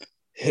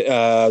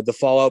the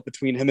fallout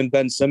between him and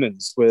Ben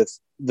Simmons with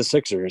the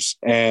Sixers.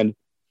 And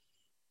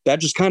that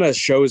just kind of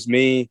shows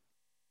me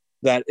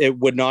that it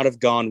would not have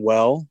gone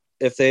well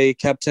if they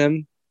kept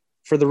him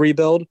for the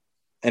rebuild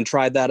and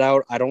tried that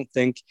out. I don't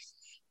think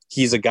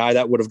he's a guy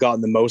that would have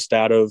gotten the most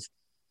out of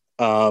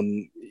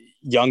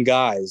young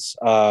guys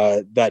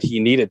that he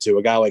needed to.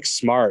 A guy like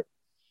Smart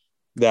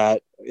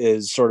that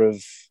is sort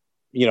of,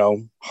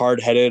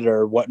 hard-headed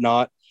or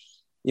whatnot.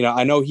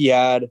 I know he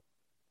had,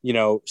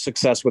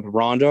 success with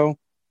Rondo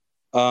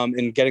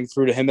in getting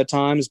through to him at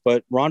times,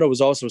 but Rondo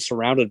was also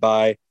surrounded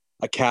by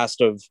a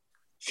cast of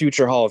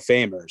future Hall of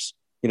Famers,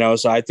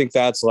 so I think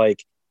that's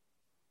like,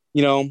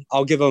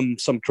 I'll give him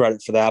some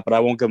credit for that, but I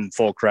won't give him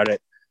full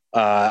credit.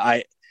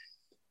 I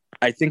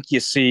think you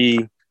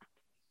see,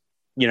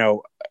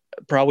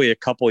 probably a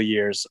couple of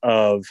years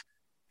of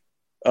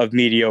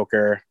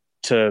mediocre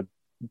to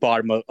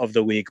bottom of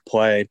the league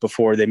play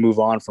before they move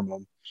on from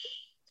him.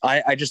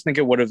 I just think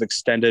it would have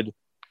extended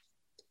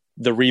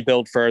the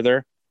rebuild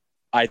further.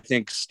 I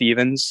think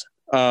Stevens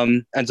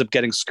ends up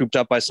getting scooped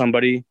up by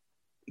somebody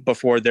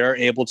before they're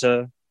able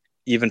to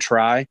even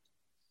try.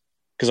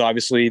 Because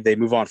obviously they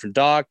move on from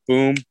Doc,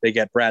 boom, they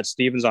get Brad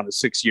Stevens on a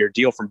 6-year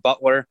deal from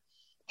Butler,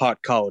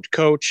 hot college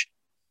coach,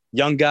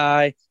 young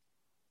guy,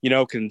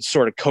 can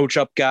sort of coach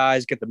up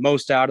guys, get the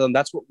most out of them.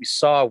 That's what we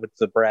saw with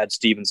the Brad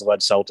Stevens-led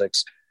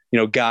Celtics.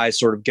 Guys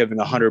sort of giving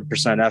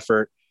 100%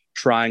 effort,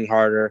 trying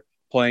harder,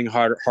 playing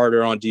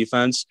harder on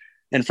defense.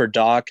 And for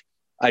Doc,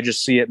 I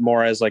just see it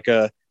more as like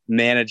a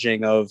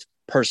managing of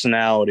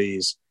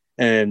personalities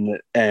and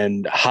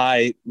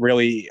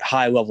really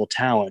high level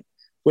talent,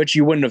 which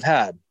you wouldn't have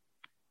had.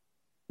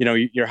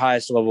 Your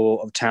highest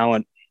level of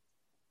talent,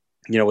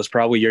 was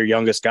probably your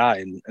youngest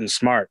guy and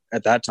Smart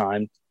at that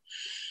time.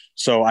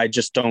 So I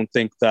just don't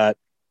think that,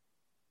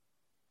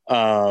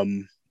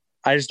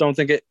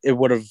 it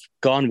would have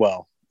gone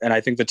well. And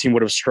I think the team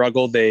would have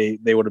struggled. They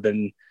would have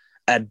been,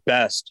 at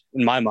best,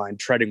 in my mind,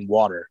 treading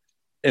water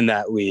in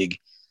that league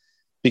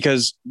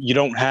because you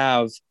don't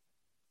have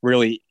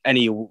really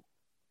any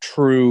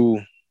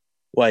true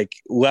like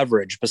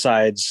leverage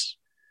besides,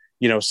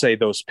 say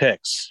those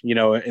picks,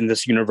 in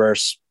this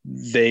universe,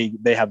 they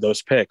have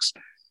those picks,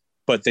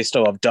 but they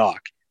still have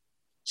Doc.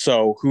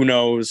 So who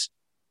knows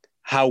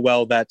how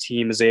well that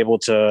team is able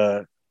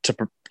to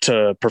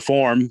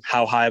perform,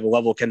 how high of a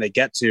level can they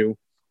get to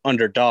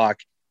under Doc?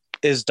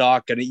 Is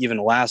Doc going to even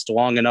last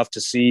long enough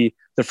to see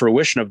the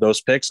fruition of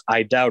those picks?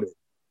 I doubt it.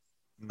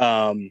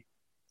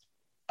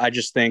 I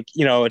just think,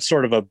 it's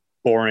sort of a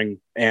boring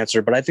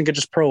answer, but I think it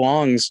just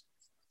prolongs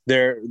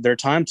their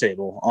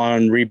timetable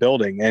on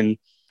rebuilding. And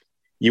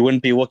you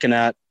wouldn't be looking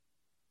at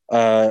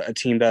a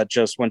team that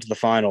just went to the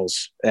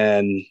finals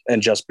and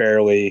just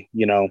barely,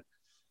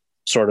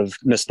 sort of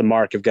missed the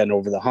mark of getting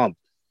over the hump.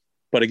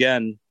 But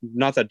again,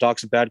 not that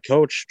Doc's a bad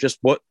coach, just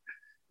what,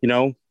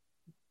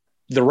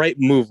 the right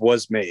move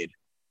was made.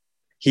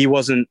 He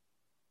wasn't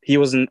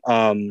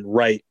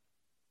right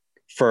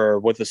for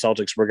what the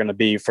Celtics were going to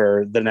be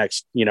for the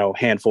next,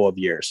 handful of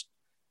years.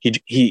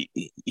 He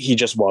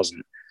just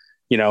wasn't,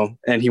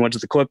 and he went to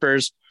the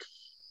Clippers,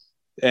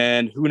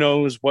 and who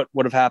knows what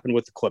would have happened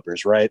with the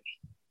Clippers, right?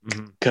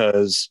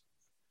 Because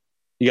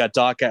you got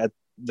Doc at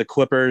the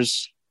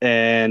Clippers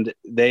and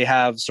they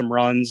have some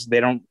runs. They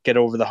don't get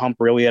over the hump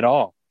really at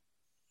all.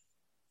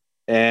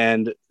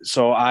 And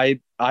so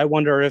I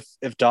wonder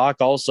if Doc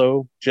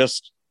also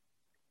just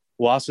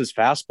lost his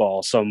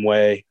fastball some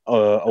way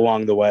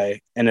along the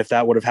way. And if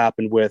that would have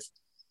happened with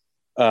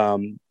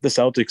the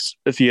Celtics,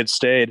 if he had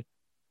stayed,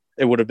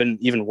 it would have been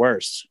even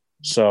worse.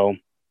 So,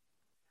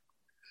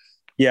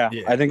 yeah.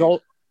 I think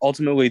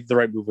ultimately the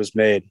right move was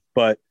made,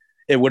 but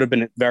it would have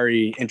been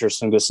very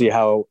interesting to see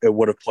how it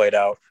would have played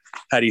out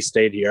had he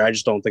stayed here. I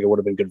just don't think it would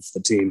have been good for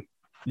the team.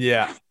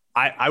 Yeah,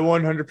 I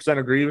 100%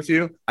 agree with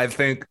you. I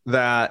think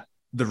that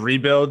the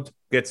rebuild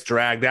gets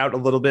dragged out a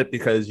little bit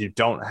because you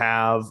don't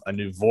have a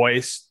new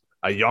voice,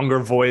 a younger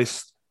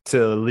voice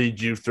to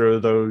lead you through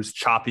those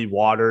choppy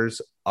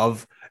waters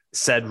of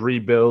said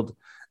rebuild.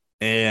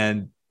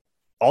 And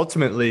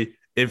ultimately,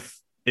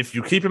 if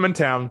you keep him in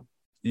town,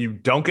 you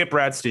don't get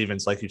Brad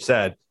Stevens, like you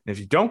said. And if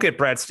you don't get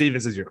Brad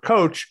Stevens as your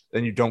coach,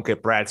 then you don't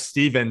get Brad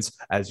Stevens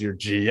as your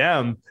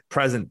GM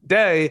present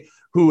day,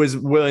 who is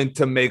willing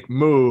to make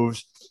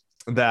moves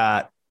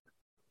that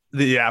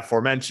the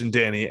aforementioned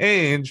Danny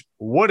Ainge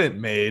wouldn't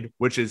made,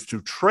 which is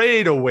to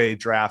trade away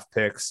draft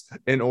picks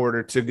in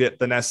order to get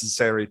the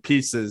necessary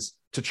pieces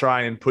to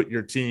try and put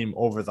your team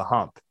over the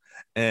hump,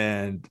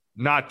 and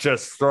not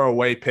just throw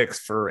away picks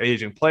for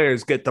aging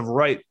players, get the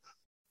right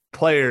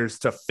players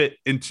to fit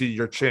into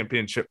your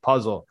championship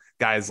puzzle.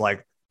 Guys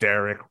like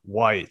Derek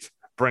White,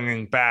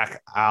 bringing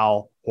back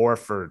Al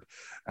Horford.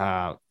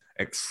 The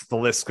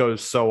list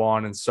goes so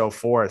on and so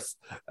forth.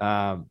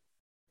 Ainge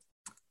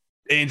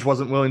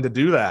wasn't willing to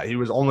do that. He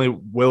was only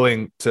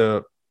willing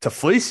to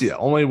fleece you,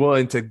 only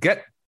willing to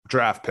get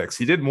draft picks.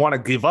 He didn't want to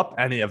give up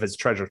any of his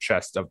treasure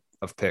chest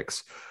of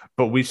picks.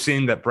 But we've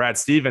seen that Brad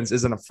Stevens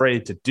isn't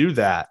afraid to do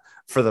that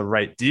for the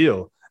right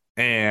deal.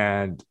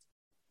 And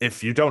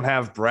if you don't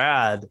have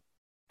Brad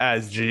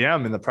as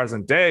GM in the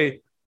present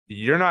day,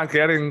 you're not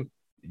getting,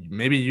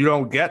 maybe you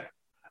don't get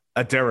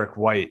a Derek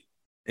White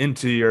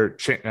onto your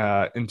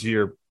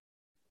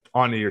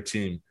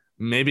team.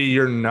 Maybe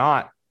you're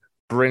not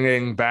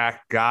bringing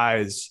back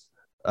guys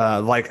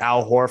like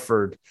Al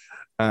Horford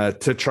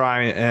to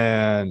try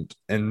and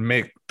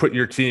put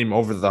your team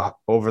over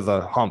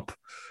the hump.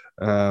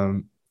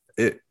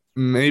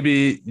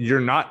 Maybe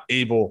you're not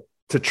able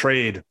to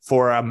trade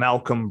for a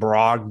Malcolm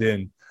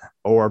Brogdon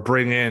or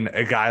bring in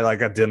a guy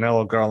like a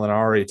Danilo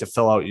Gallinari to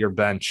fill out your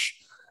bench.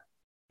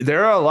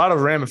 There are a lot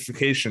of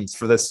ramifications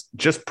for this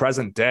just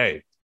present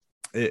day.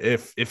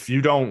 If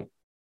you don't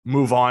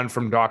move on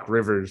from Doc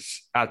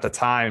Rivers at the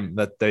time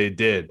that they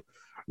did.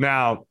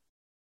 Now,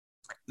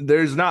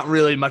 there's not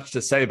really much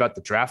to say about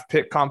the draft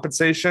pick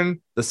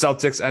compensation. The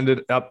Celtics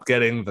ended up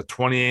getting the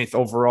 28th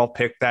overall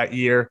pick that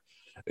year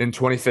in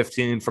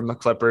 2015 from the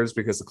Clippers,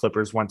 because the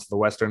Clippers went to the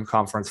Western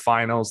Conference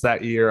Finals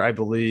that year, I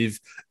believe.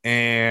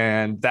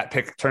 And that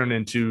pick turned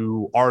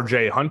into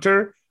RJ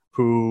Hunter,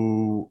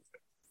 who,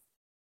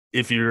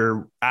 if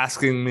you're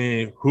asking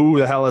me who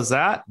the hell is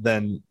that,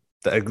 then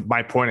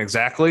my point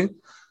exactly.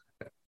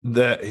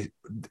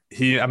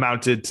 He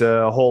amounted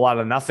to a whole lot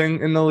of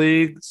nothing in the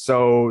league.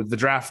 So the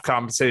draft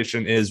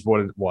compensation is what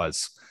it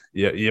was.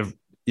 You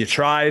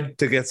tried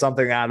to get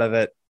something out of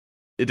it.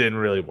 It didn't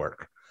really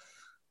work.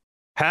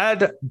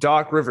 Had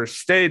Doc Rivers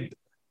stayed,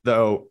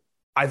 though,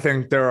 I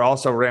think there are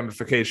also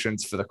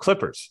ramifications for the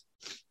Clippers.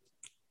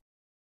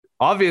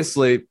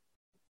 Obviously,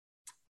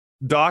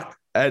 Doc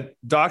had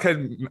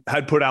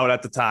put out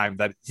at the time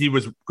that he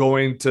was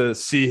going to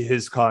see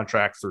his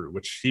contract through,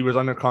 which he was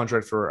under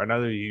contract for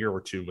another year or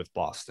two with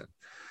Boston.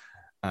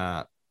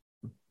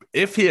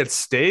 If he had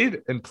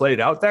stayed and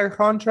played out that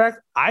contract,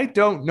 I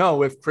don't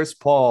know if Chris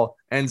Paul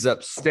ends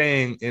up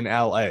staying in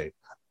LA,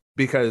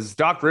 because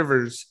Doc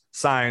Rivers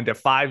signed a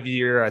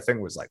 5-year, I think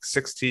it was like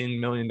 $16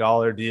 million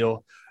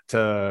deal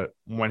to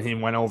when he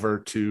went over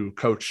to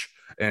coach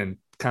and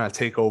kind of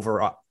take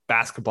over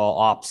basketball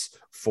ops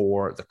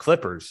for the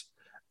Clippers.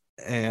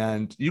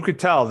 And you could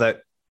tell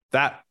that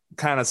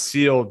kind of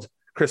sealed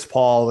Chris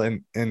Paul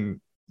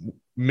and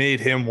made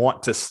him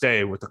want to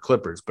stay with the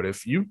Clippers. But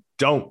if you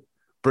don't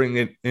bring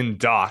it in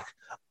Doc,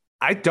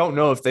 I don't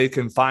know if they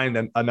can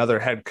find another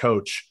head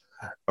coach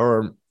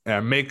or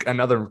make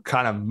another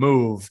kind of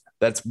move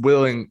that's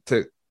willing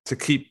to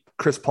keep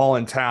Chris Paul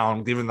in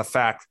town, given the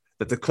fact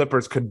that the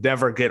Clippers could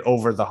never get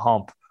over the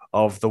hump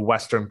of the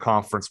Western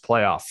Conference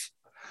playoffs.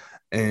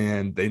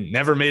 And they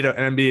never made an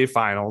NBA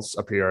Finals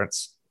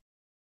appearance.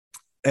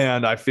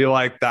 And I feel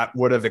like that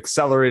would have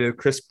accelerated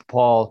Chris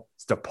Paul's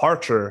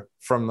departure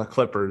from the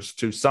Clippers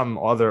to some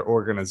other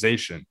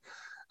organization.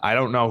 I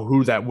don't know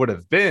who that would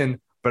have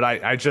been, but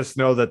I just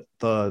know that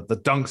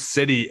the Dunk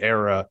City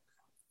era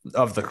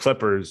of the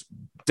Clippers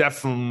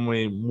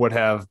definitely would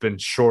have been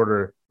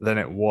shorter than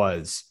it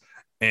was.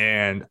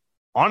 And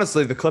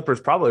honestly, the Clippers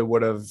probably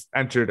would have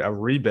entered a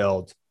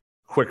rebuild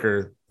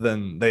quicker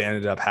than they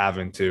ended up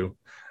having to,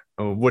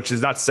 which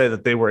is not to say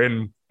that they were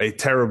in a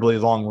terribly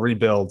long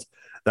rebuild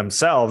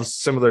themselves,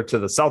 similar to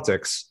the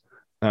Celtics,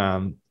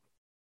 what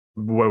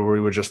we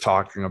were just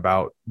talking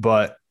about.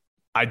 But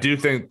I do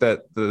think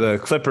that the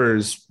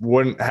Clippers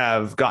wouldn't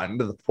have gotten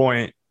to the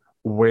point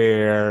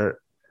where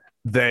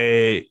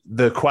the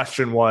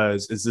question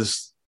was,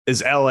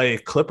 is LA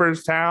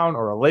Clippers town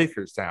or a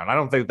Lakers town? I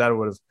don't think that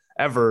would have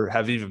ever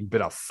have even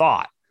been a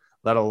thought,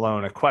 let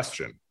alone a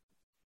question.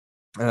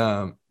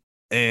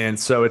 And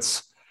so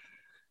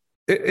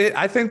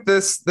I think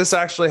this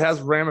actually has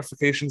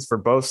ramifications for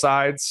both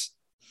sides.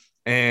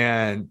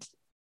 And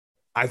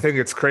I think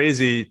it's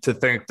crazy to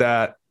think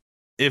that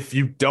if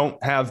you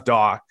don't have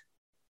Doc,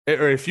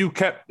 or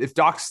if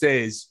Doc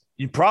stays,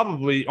 you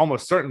probably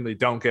almost certainly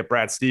don't get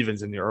Brad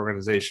Stevens in your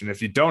organization.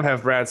 If you don't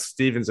have Brad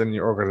Stevens in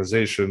your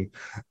organization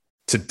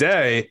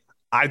today,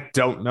 I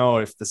don't know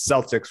if the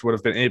Celtics would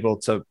have been able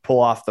to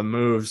pull off the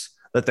moves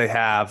that they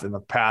have in the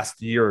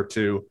past year or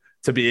two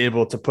to be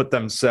able to put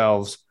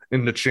themselves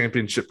into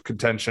championship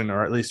contention,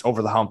 or at least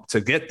over the hump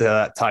to get to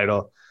that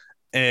title,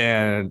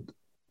 and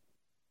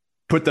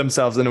put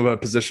themselves into a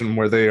position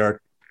where they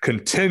are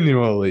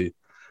continually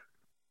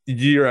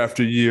year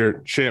after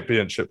year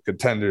championship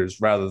contenders,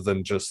 rather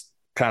than just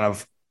kind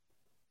of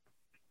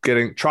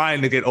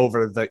trying to get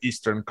over the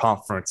Eastern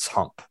Conference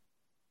hump.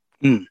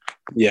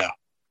 Yeah.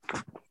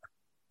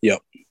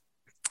 Yep.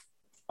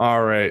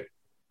 All right.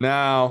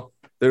 Now,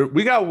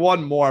 we got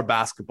one more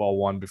basketball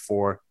one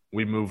before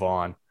we move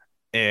on.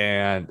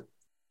 And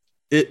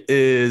it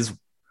is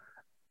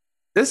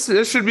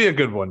this should be a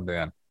good one,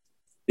 Dan.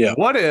 Yeah.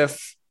 What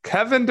if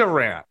Kevin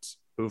Durant,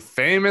 who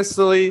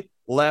famously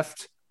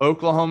left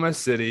Oklahoma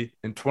City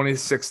in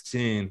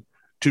 2016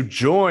 to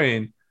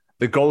join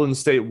the Golden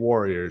State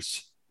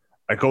Warriors,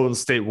 a Golden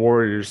State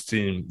Warriors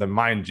team that,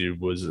 mind you,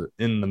 was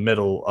in the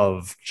middle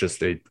of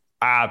just a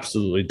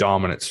absolutely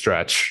dominant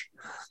stretch,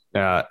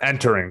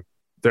 entering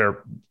the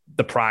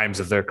primes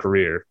of their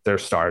career, their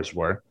stars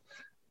were.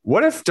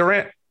 What if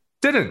Durant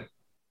didn't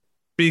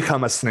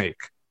become a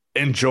snake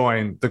and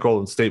join the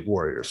Golden State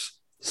Warriors?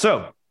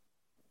 So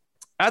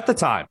at the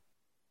time,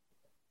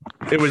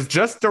 it was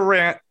just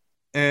Durant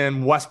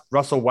and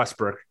Russell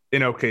Westbrook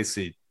in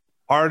OKC.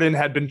 Harden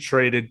had been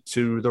traded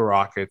to the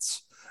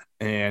Rockets,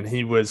 and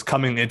he was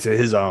coming into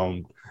his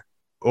own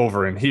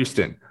over in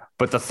Houston.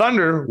 But the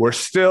Thunder were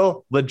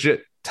still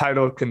legit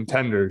title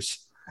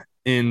contenders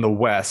in the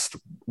West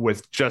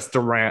with just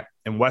Durant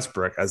and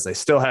Westbrook, as they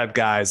still had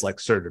guys like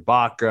Serge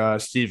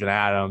Ibaka, Steven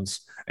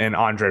Adams, and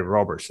Andre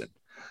Roberson.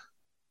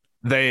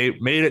 They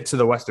made it to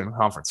the Western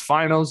Conference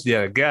Finals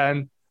yet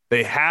again.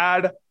 They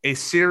had a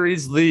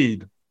series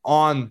lead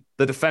on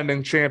the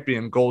defending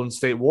champion Golden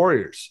State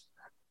Warriors.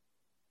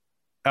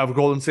 A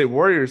Golden State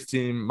Warriors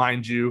team,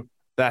 mind you,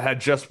 that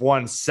had just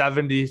won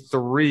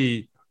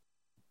 73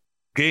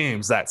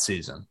 games that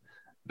season.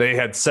 They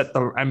had set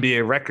the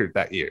NBA record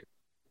that year.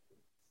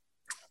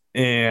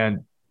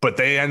 But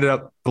they ended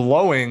up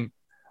blowing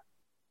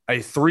a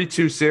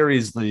 3-2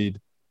 series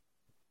lead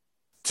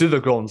to the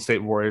Golden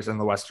State Warriors in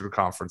the Western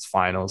Conference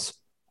Finals,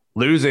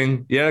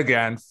 losing yet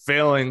again,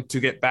 failing to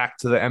get back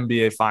to the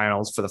NBA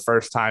Finals for the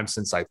first time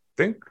since, I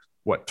think,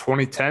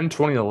 2010,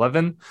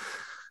 2011,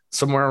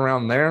 somewhere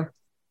around there.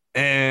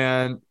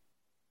 And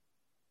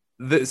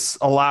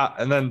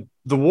then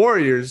the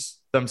Warriors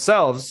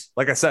themselves,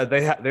 like I said,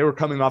 they were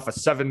coming off a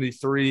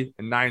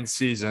 73-9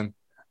 season,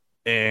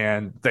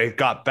 and they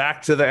got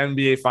back to the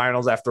NBA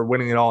Finals after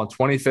winning it all in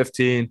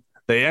 2015.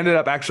 They ended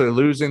up actually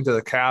losing to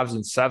the Cavs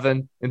in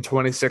 7 in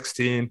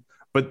 2016,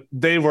 but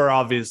they were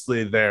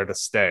obviously there to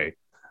stay,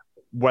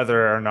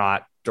 whether or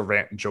not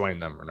Durant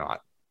joined them or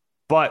not.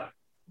 But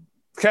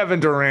Kevin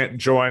Durant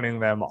joining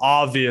them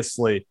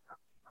obviously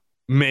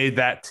made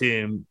that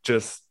team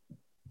just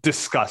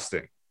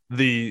disgusting.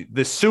 The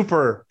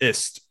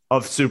superest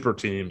of super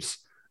teams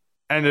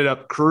ended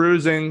up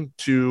cruising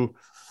to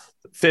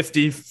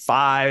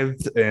 55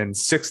 and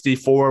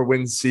 64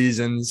 win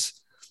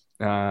seasons,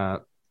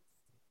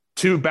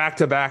 2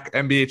 back-to-back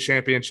NBA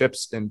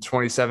championships in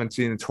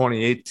 2017 and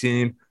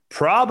 2018.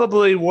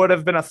 Probably would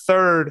have been a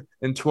third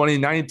in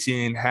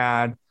 2019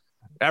 had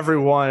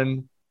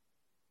everyone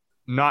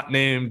not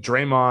named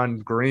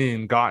Draymond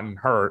Green gotten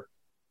hurt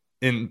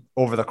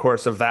over the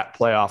course of that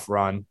playoff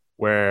run,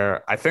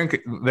 where I think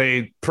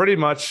they pretty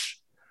much,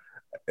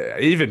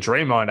 even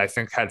Draymond, I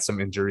think, had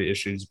some injury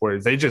issues where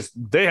they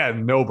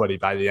had nobody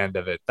by the end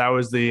of it. That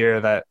was the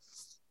year that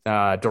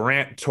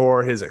Durant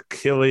tore his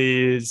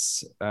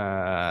Achilles.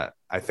 I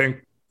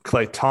think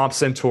Klay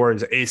Thompson tore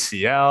his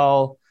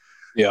ACL.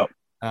 Yep.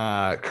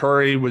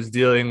 Curry was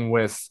dealing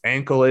with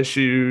ankle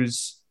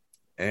issues,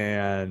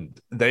 and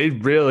they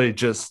really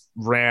just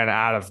ran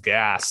out of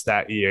gas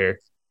that year,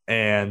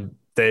 and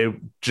they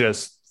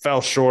just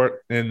fell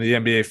short in the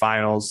NBA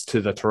Finals to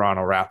the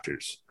Toronto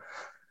Raptors.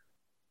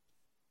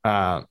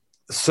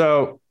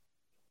 So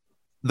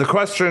the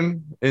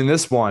question in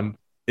this one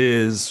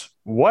is,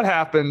 what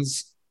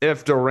happens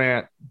if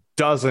Durant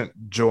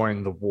doesn't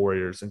join the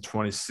Warriors in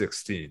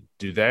 2016?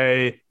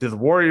 Are the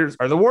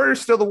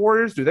Warriors still the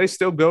Warriors? Do they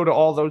still go to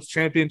all those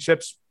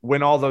championships,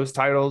 win all those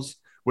titles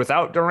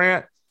without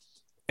Durant?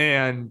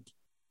 And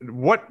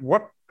what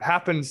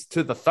happens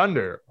to the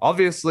Thunder?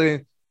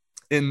 Obviously,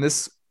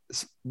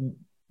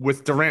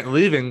 with Durant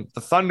leaving,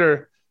 the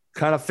Thunder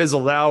kind of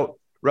fizzled out.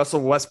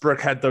 Russell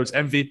Westbrook had those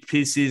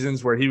MVP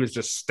seasons where he was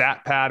just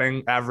stat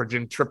padding,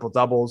 averaging triple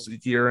doubles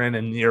year in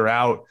and year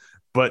out.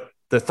 But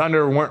the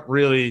Thunder weren't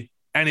really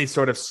any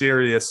sort of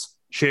serious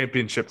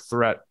championship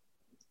threat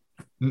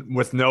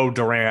with no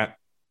Durant,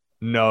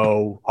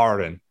 no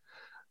Harden,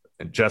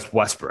 and just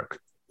Westbrook.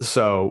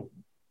 So,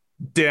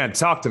 Dan,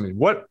 talk to me.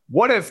 What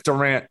if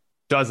Durant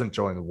doesn't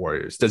join the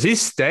Warriors? Does he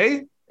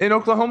stay in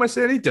Oklahoma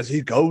City? Does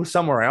he go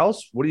somewhere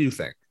else? What do you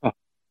think?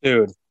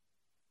 Dude,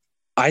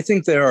 I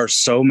think there are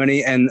so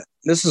many, and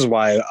this is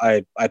why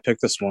I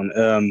picked this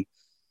one.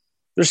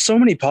 There's so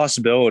many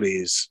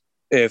possibilities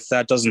if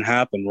that doesn't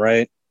happen,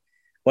 right?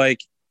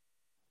 Like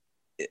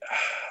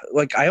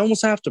I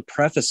almost have to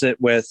preface it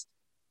with,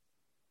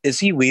 is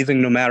he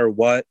leaving no matter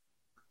what,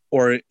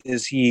 or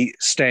is he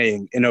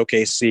staying in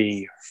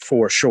OKC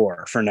for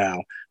sure for now?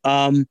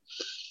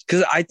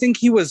 Because I think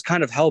he was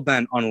kind of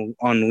hell-bent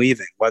on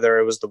leaving, whether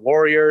it was the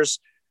Warriors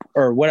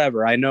or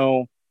whatever. I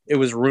know it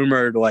was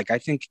rumored,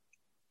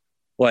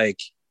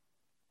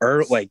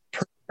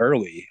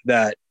 early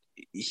that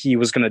he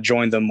was going to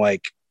join them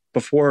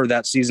before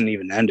that season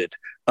even ended.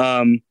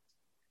 But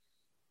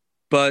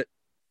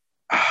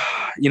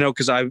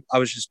because I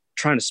was just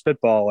trying to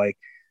spitball, like,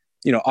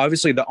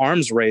 obviously the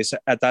arms race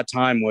at that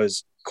time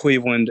was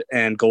Cleveland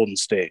and Golden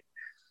State.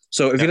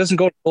 So if he doesn't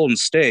go to Golden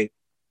State,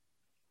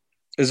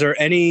 is there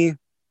any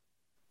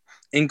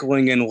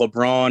inkling in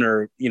LeBron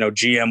or,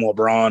 GM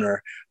LeBron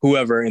or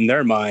whoever in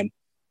their mind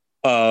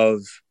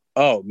of,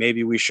 oh,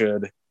 maybe we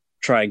should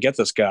try and get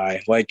this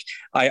guy? Like,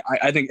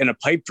 I think in a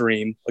pipe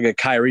dream, like a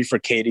Kyrie for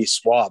KD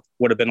swap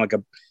would have been like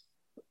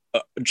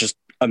just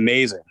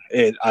amazing.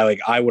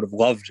 I would have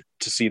loved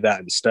to see that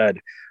instead.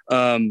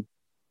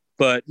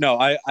 But no,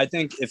 I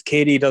think if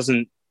KD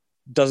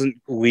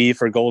doesn't leave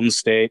for Golden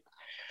State,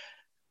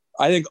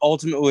 I think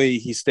ultimately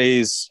he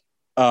stays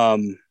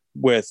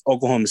with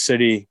Oklahoma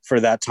City for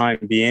that time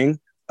being,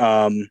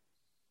 and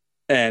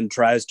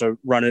tries to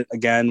run it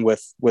again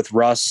with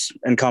Russ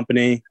and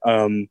company.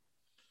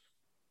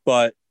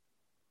 But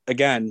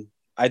again,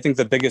 I think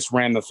the biggest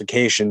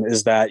ramification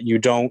is that you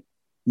don't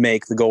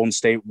make the Golden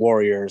State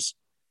Warriors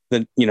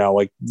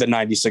like the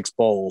 96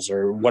 Bulls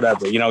or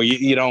whatever.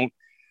 You don't,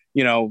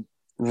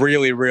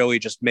 really, really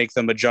just make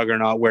them a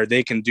juggernaut where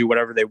they can do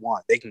whatever they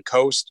want. They can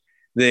coast.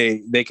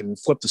 They can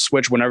flip the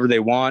switch whenever they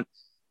want.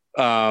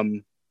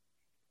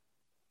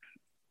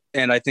 And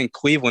I think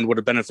Cleveland would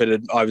have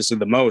benefited obviously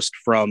the most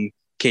from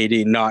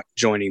KD not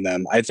joining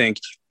them. I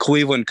think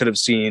Cleveland could have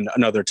seen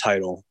another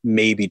title,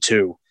 maybe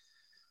two,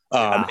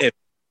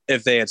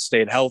 if they had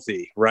stayed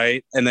healthy,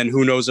 right? And then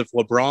who knows if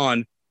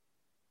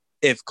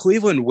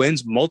Cleveland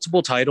wins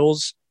multiple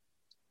titles,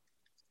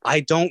 I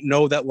don't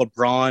know that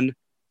LeBron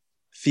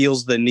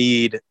feels the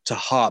need to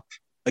hop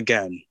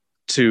again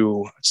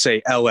to,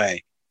 say, LA.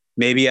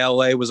 Maybe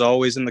LA was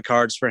always in the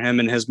cards for him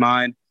in his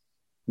mind.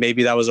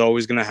 Maybe that was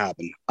always going to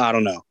happen. I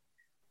don't know.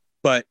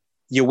 But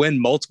you win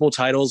multiple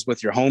titles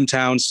with your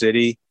hometown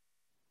city.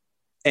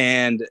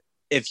 And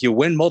if you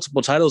win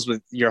multiple titles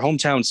with your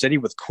hometown city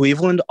with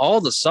Cleveland, all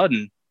of a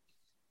sudden,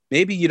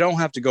 maybe you don't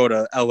have to go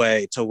to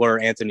LA to lure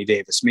Anthony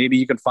Davis. Maybe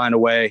you can find a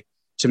way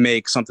to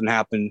make something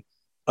happen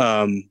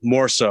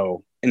more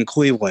so in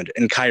Cleveland.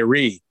 And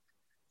Kyrie's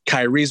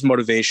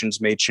motivations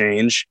may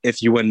change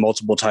if you win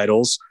multiple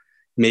titles.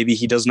 Maybe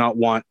he does not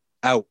want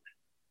out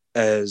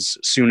as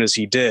soon as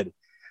he did.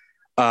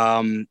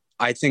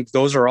 I think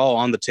those are all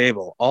on the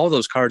table. All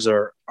those cards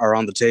are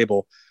on the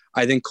table.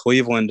 I think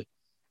Cleveland,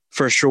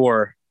 for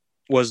sure,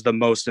 was the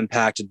most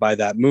impacted by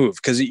that move,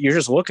 because you're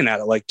just looking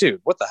at it like,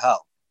 dude, what the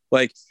hell?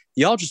 Like,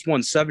 y'all just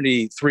won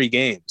 73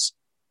 games,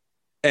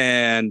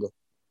 and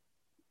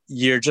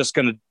you're just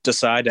going to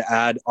decide to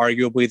add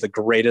arguably the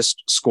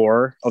greatest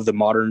scorer of the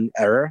modern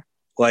era.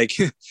 Like,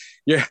 you're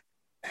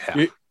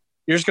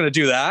just going to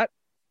do that.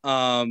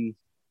 And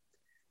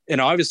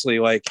obviously,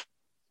 like,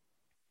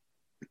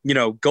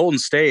 Golden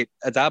State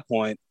at that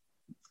point,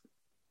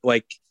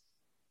 like,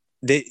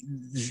 they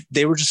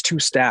were just too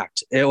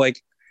stacked.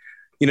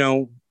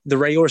 The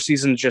regular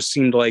season just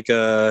seemed like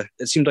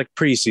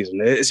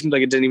preseason. It seemed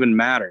like it didn't even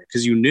matter,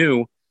 because you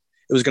knew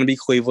it was going to be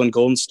Cleveland,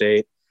 Golden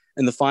State,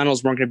 and the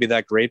finals weren't going to be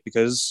that great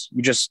because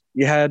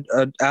you had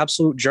an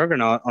absolute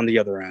juggernaut on the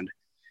other end.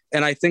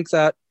 And I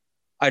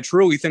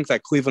truly think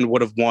that Cleveland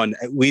would have won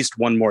at least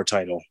one more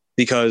title,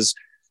 because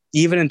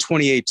even in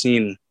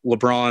 2018,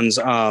 LeBron's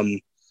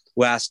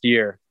last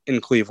year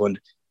in Cleveland,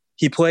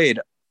 he played,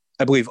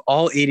 I believe,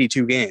 all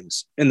 82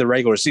 games in the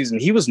regular season.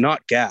 He was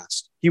not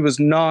gassed. He was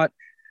not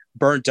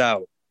burnt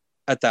out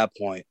at that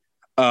point.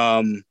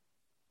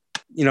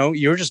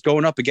 You're just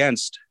going up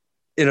against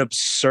an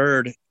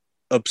absurd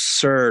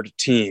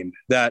team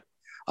that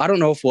I don't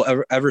know if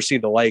we'll ever see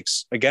the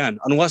likes again,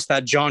 unless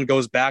that John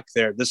goes back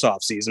there this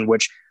offseason,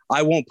 which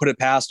I won't put it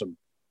past him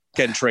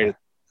getting traded.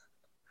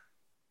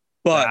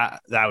 But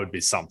that would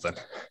be something.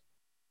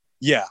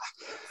 Yeah.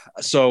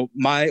 So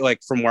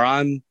from where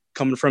I'm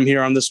coming from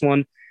here on this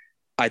one,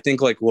 I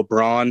think like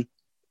LeBron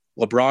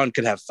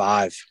could have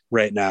 5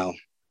 right now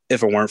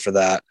if it weren't for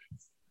that,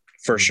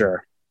 for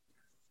sure.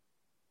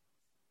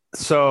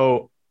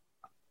 So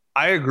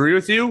I agree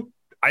with you.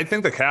 I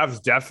think the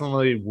Cavs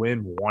definitely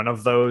win one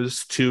of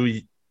those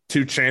two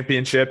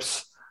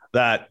championships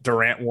that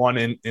Durant won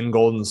in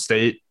Golden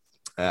State.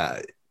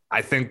 I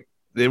think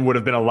it would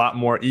have been a lot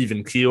more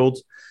even keeled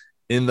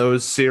in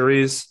those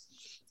series,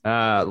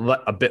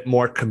 a bit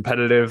more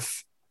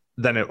competitive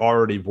than it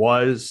already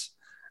was,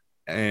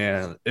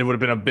 and it would have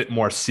been a bit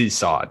more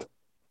seesawed.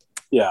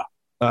 Yeah.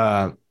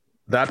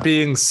 That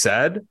being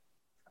said,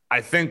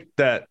 I think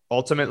that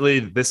ultimately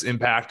this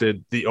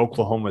impacted the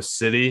Oklahoma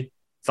City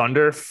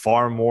Thunder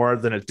far more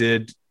than it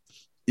did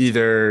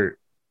either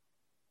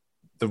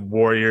the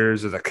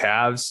Warriors or the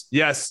Cavs.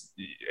 Yes,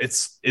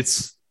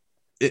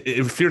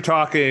 if you're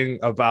talking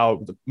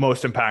about the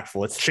most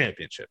impactful, it's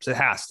championships. It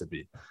has to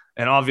be.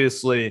 And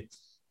obviously,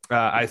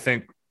 I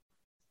think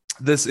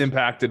this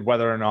impacted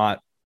whether or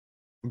not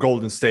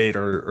Golden State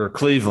or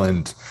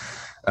Cleveland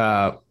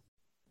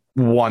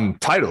won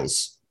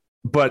titles.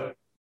 But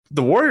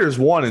the Warriors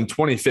won in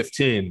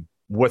 2015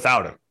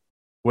 without him,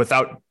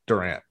 without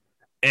Durant.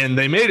 And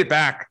they made it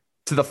back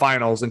to the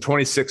finals in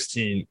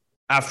 2016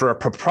 after a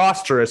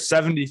preposterous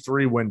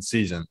 73-win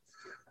season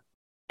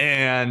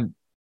and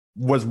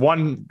was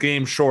one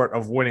game short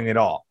of winning it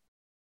all.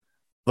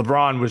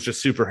 LeBron was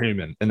just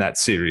superhuman in that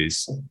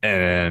series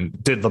and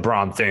did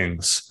LeBron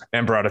things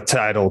and brought a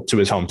title to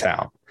his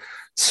hometown.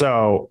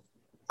 So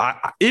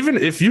even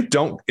if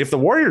the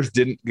Warriors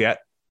didn't get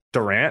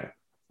Durant,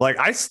 like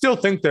I still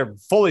think they're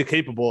fully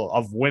capable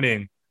of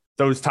winning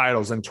those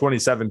titles in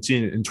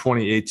 2017 and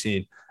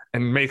 2018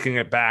 and making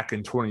it back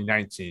in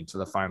 2019 to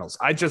the finals.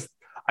 I just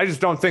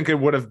don't think it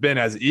would have been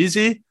as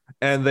easy,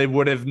 and they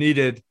would have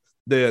needed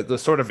the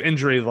sort of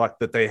injury luck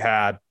that they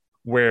had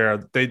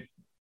where they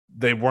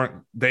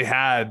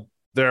had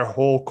their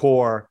whole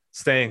core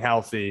staying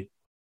healthy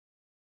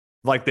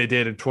like they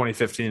did in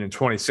 2015 and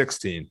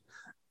 2016,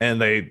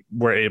 and they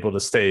were able to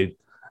stay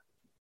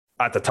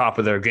at the top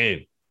of their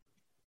game.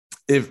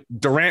 If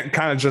Durant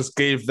kind of just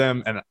gave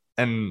them an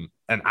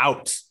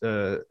out,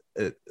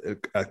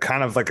 a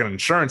kind of like an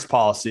insurance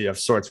policy of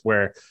sorts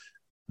where,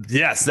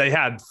 yes, they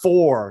had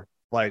 4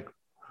 like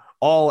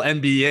all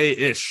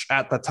NBA-ish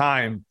at the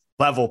time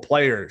level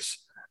players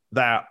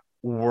that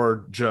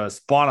were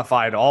just bona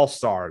fide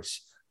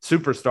all-stars,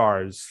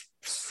 superstars.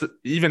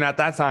 Even at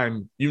that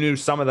time, you knew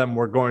some of them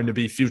were going to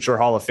be future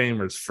Hall of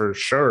Famers for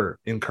sure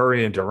in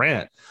Curry and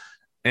Durant.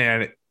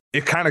 And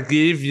it kind of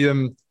gave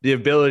them the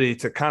ability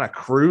to kind of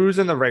cruise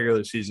in the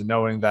regular season,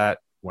 knowing that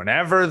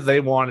whenever they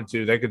wanted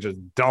to, they could just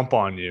dump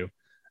on you.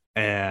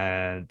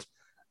 And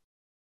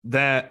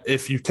that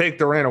if you take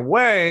Durant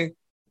away,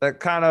 that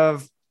kind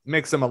of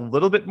makes them a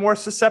little bit more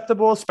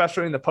susceptible,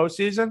 especially in the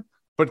postseason.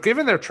 But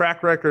given their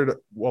track record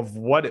of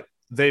what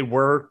they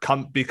were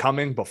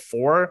becoming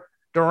before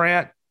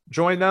Durant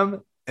joined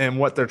them and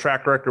what their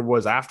track record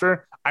was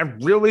after, I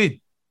really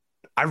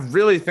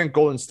think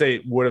Golden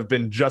State would have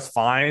been just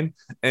fine,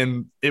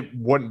 and they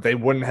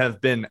wouldn't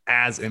have been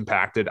as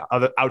impacted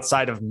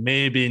outside of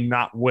maybe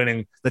not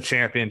winning the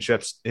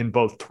championships in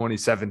both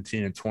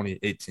 2017 and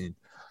 2018.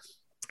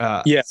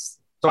 Yes.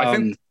 So I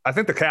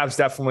think the Cavs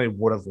definitely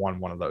would have won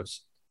one of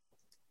those.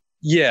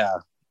 Yeah.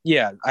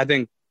 I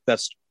think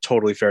that's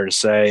totally fair to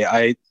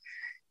say.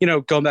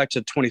 Going back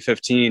to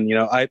 2015,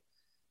 the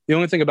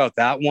only thing about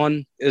that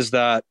one is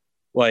that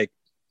like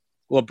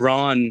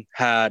LeBron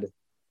had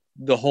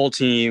the whole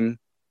team,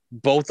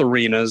 both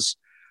arenas,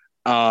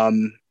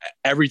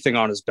 everything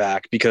on his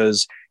back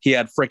because he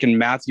had freaking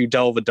Matthew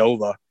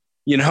Dellavedova,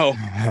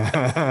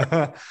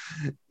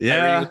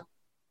 Yeah.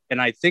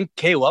 And I think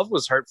K Love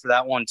was hurt for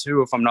that one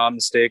too, if I'm not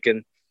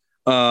mistaken.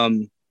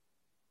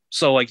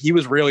 So like he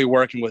was really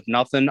working with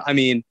nothing. I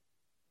mean,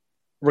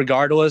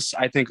 regardless,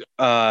 I think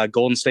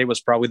Golden State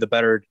was probably the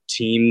better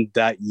team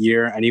that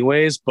year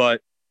anyways.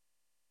 But,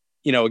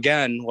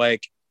 again,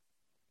 like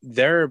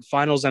their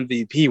finals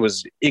MVP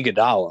was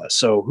Iguodala.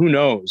 So who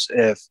knows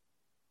if,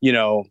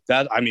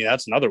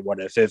 that's another what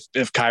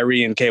if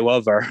Kyrie and K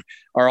Love are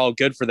all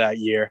good for that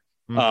year,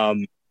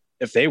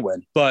 if they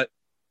win. But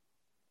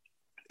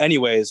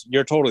anyways,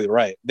 you're totally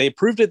right. They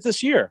proved it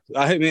this year.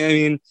 I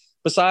mean,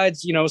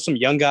 besides, some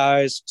young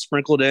guys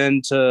sprinkled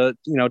in to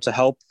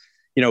help,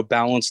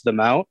 balance them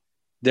out,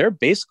 they're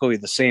basically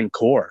the same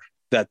core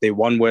that they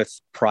won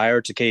with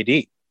prior to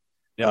KD.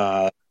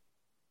 Yeah.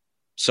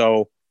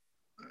 So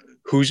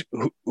who's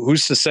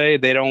to say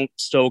they don't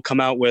still come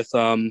out with,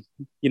 the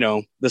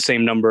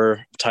same number of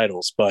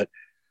titles? But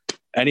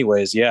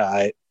anyways,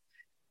 yeah,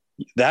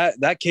 that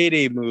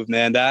KD move,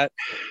 man, that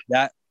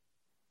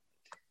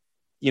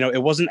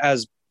it wasn't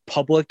as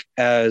public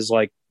as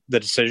like the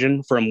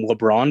decision from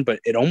LeBron, but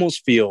it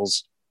almost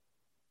feels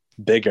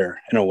bigger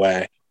in a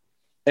way.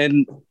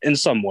 And in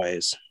some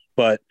ways,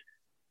 but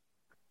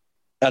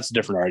that's a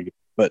different argument.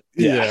 But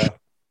yeah.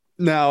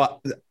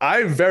 Now,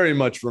 I very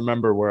much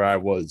remember where I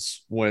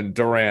was when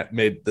Durant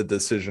made the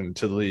decision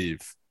to leave.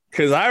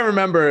 Because I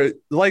remember,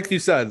 like you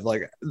said,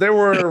 like there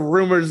were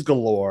rumors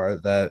galore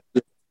that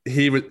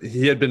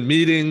he had been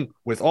meeting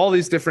with all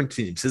these different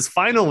teams. His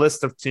final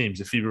list of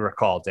teams, if you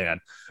recall, Dan,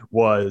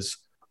 was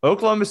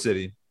Oklahoma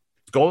City,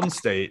 Golden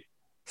State,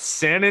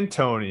 San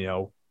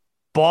Antonio,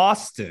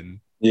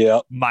 Boston,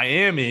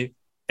 Miami,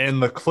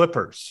 and the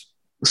Clippers.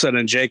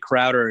 Sending Jay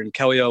Crowder and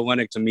Kelly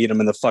Olynyk to meet him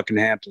in the fucking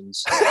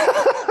Hamptons.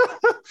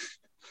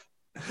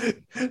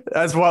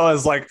 As well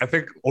as like I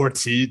think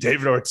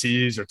David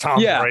Ortiz or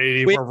Tom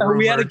Brady were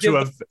rumored to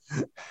have.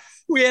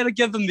 We had to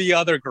give them the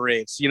other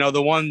greats,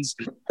 the ones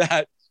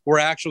that were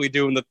actually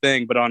doing the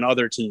thing, but on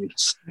other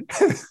teams.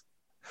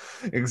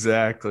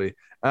 Exactly.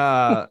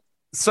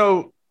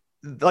 So,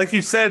 like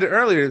you said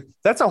earlier,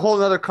 that's a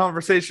whole other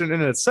conversation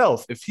in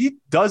itself. If he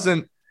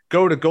doesn't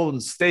go to Golden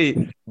State,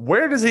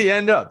 where does he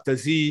end up?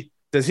 Does he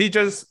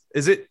just,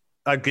 is it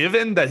a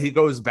given that he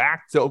goes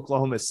back to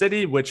Oklahoma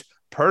City, which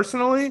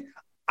personally,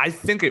 I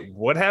think it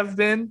would have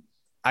been.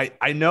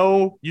 I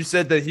know you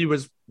said that he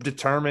was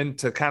determined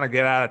to kind of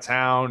get out of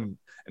town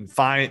and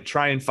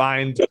try and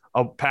find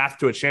a path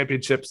to a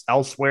championships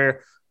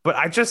elsewhere. But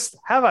I just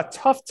have a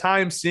tough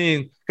time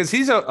seeing, because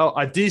he's a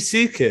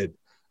DC kid.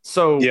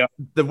 So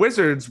the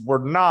Wizards were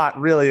not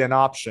really an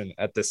option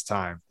at this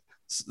time.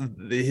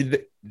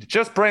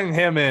 Just bringing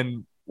him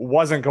in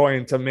wasn't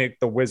going to make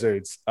the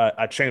Wizards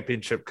a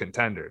championship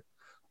contender.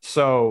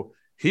 So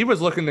he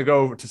was looking to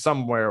go to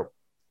somewhere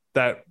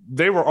that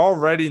they were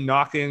already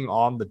knocking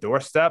on the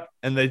doorstep,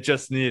 and they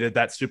just needed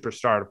that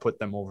superstar to put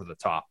them over the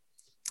top.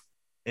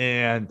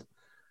 And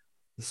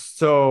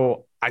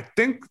so I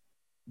think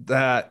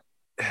that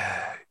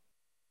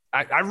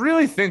I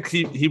really think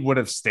he would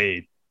have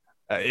stayed.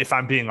 If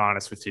I'm being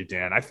honest with you,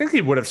 Dan, I think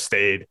he would have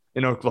stayed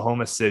in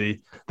Oklahoma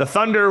City. The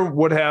Thunder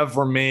would have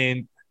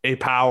remained a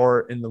power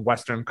in the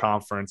Western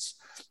Conference.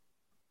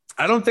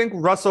 I don't think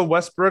Russell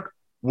Westbrook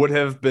would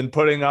have been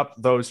putting up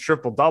those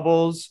triple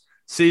doubles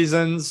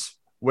seasons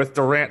with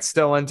Durant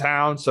still in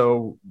town.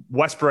 So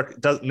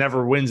Westbrook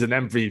never wins an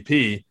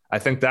MVP. I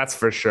think that's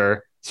for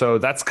sure. So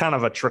that's kind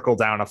of a trickle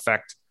down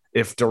effect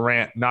if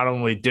Durant not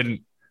only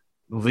didn't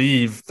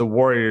leave the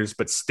Warriors,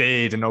 but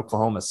stayed in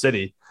Oklahoma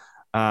City.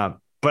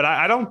 But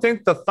I don't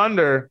think the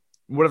Thunder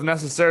would have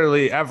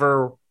necessarily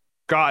ever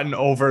gotten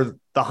over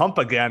the hump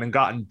again and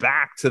gotten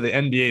back to the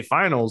NBA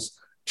Finals,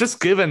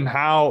 just given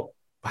how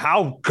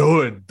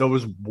good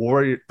those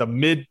the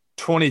mid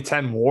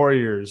 2010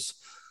 Warriors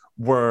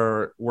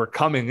were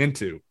coming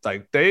into.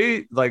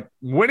 They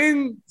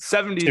winning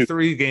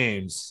 73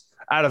 games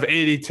out of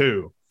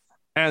 82,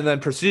 and then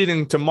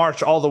proceeding to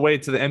march all the way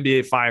to the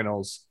NBA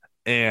Finals.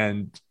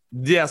 And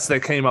yes, they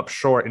came up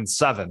short in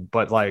 7,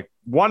 but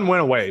one win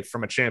away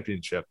from a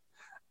championship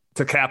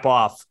to cap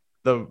off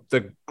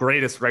the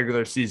greatest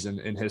regular season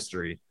in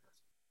history.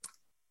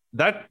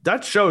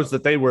 That shows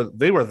that they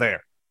were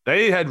there.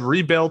 They had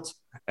rebuilt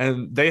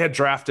and they had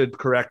drafted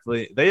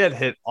correctly. They had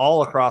hit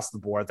all across the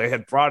board. They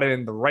had brought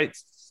in the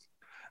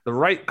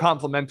right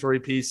complementary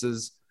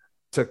pieces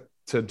to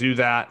do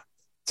that.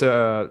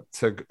 To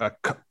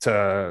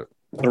the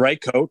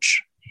right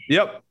coach.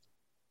 Yep,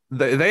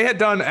 they had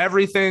done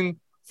everything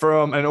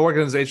from an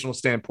organizational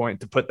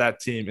standpoint to put that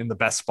team in the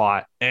best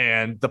spot,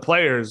 and the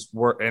players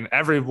were, and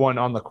everyone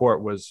on the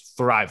court was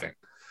thriving.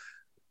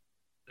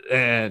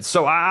 And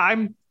so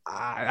I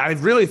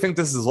really think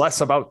this is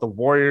less about the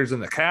Warriors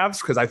and the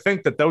Cavs, because I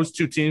think that those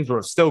two teams would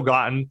have still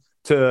gotten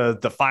to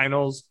the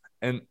finals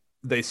and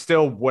they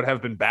still would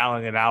have been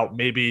battling it out.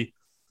 Maybe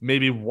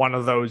one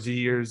of those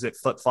years it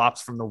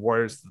flip-flops from the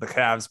Warriors to the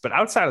Cavs. But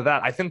outside of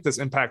that, I think this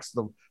impacts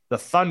the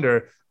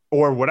Thunder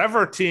or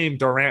whatever team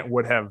Durant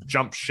would have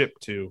jumped ship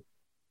to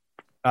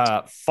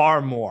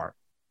far more,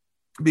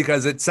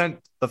 because it sent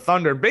the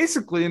Thunder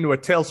basically into a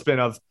tailspin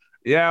of,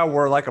 yeah,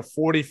 we're like a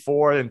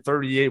 44 and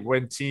 38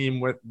 win team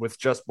with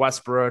just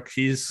Westbrook.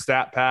 He's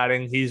stat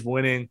padding. He's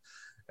winning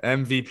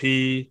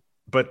MVP,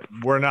 but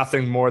we're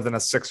nothing more than a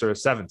 6 or a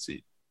 7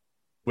 seed,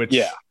 which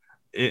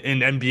in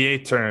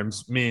NBA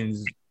terms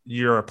means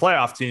you're a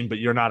playoff team, but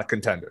you're not a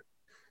contender.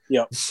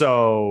 Yeah.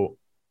 So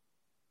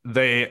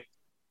they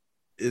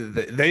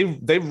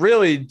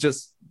really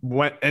just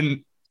went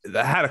and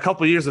had a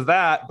couple of years of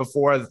that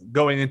before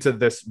going into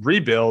this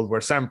rebuild where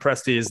Sam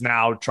Presti is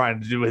now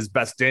trying to do his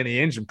best Danny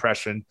Ainge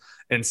impression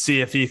and see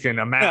if he can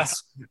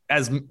amass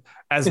as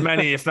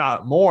many, if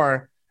not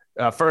more,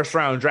 first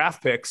round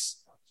draft picks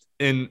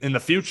in the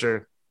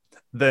future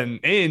than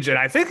Ainge. And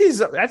I think he's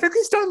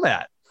done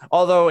that.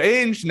 Although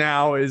Ainge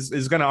now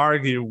is going to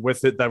argue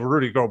with it, that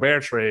Rudy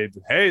Gobert trade.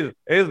 Hey,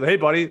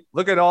 buddy,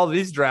 look at all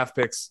these draft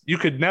picks. You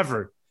could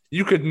never.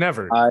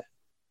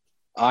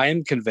 I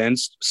am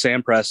convinced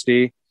Sam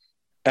Presti,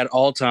 at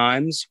all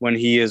times when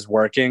he is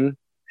working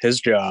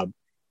his job,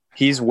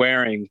 he's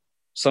wearing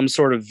some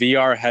sort of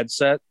VR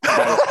headset.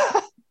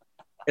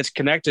 It's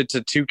connected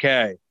to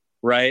 2K,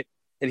 right?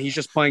 And he's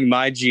just playing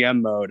my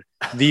GM mode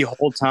the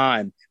whole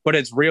time. But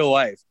it's real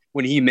life.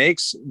 When he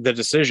makes the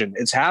decision,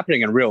 it's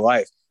happening in real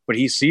life, but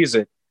he sees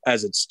it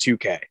as it's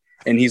 2K.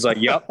 And he's like,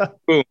 yep,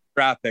 boom,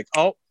 draft pick.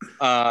 Oh,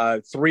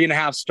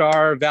 3.5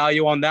 star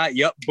value on that.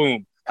 Yep,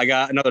 boom. I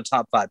got another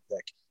top 5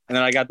 pick. And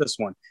then I got this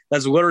one.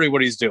 That's literally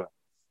what he's doing.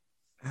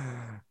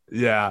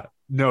 Yeah,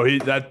 no,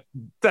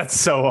 that's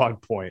so on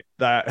point.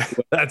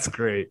 That's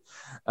great.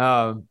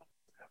 But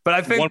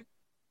I think,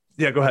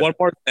 go ahead. One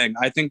more thing.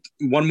 I think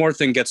one more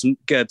thing gets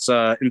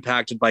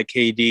impacted by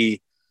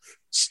KD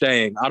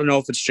staying. I don't know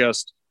if it's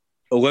just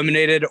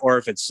eliminated or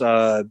if it's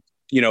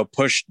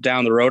pushed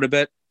down the road a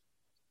bit.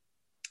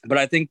 But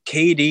I think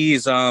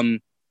KD's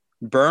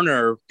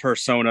burner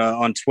persona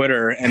on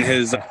Twitter and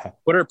his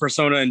Twitter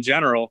persona in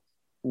general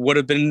would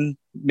have been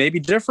maybe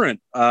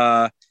different.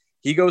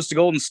 He goes to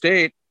Golden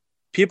State,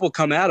 people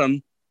come at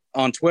him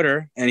on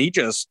Twitter, and he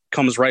just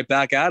comes right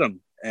back at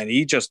him, and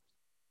he just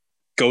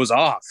goes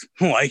off.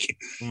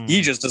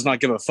 He just does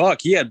not give a fuck.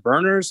 He had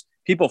burners.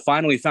 People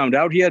finally found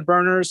out he had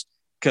burners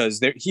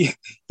because he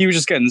was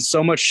just getting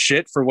so much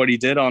shit for what he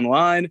did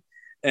online.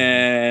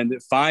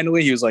 And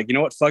finally, he was like, you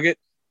know what? Fuck it.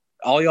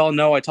 All y'all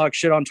know I talk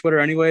shit on Twitter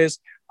anyways.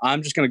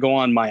 I'm just going to go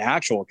on my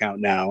actual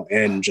account now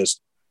and just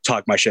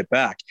talk my shit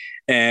back.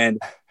 And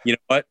you know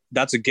what?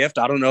 That's a gift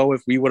I don't know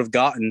if we would have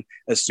gotten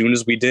as soon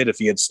as we did if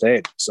he had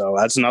stayed. So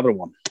that's another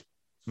one.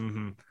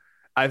 Mm-hmm.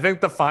 I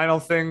think the final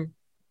thing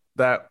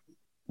that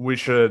we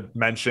should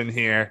mention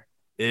here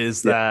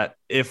is that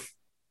if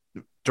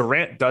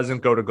Durant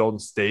doesn't go to Golden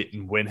State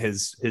and win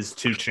his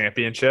 2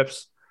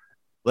 championships,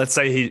 let's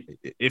say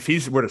if he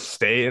were to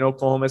stay in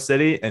Oklahoma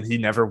City and he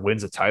never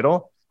wins a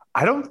title,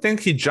 I don't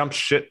think he jumps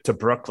ship to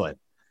Brooklyn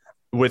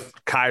with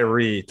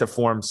Kyrie to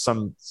form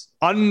some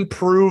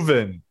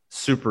unproven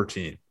super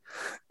team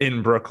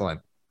in Brooklyn.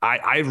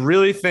 I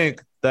really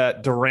think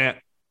that Durant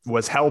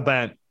was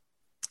hell-bent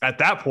at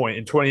that point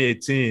in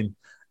 2018.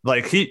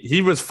 Like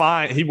he was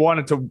fine. He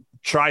wanted to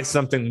try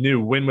something new,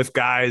 win with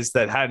guys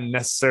that hadn't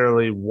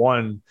necessarily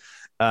won.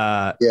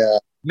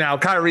 Now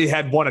Kyrie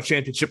had won a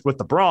championship with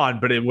LeBron,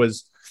 but it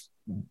was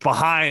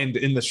behind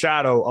in the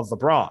shadow of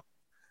LeBron.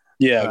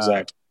 Yeah,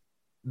 exactly.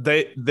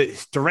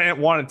 Durant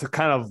wanted to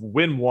kind of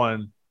win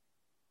one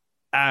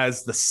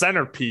as the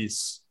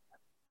centerpiece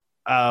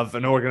of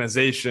an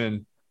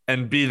organization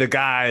and be the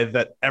guy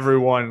that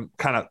everyone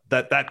kind of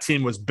that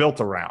team was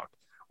built around.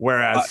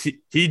 Whereas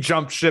he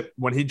jumped ship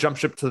when he jumped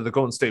ship to the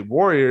Golden State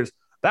Warriors.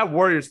 That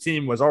Warriors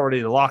team was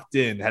already locked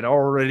in, had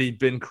already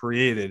been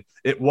created.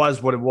 It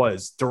was what it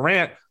was.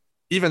 Durant,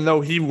 even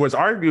though he was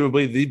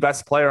arguably the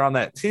best player on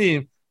that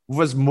team,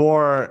 was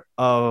more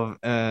of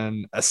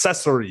an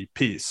accessory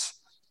piece.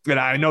 And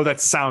I know that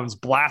sounds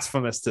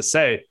blasphemous to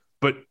say,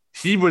 but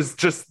he was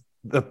just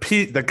the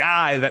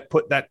guy that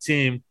put that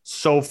team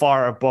so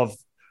far above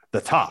the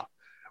top.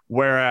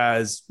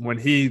 Whereas when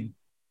he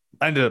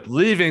ended up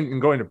leaving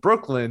and going to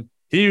Brooklyn,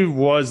 he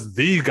was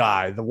the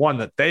guy, the one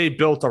that they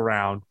built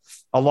around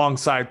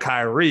alongside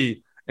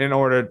Kyrie in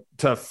order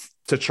to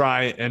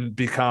try and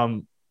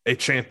become a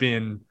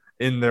champion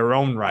in their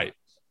own right.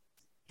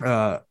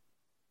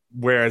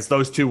 Whereas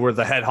those two were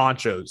the head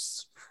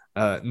honchos,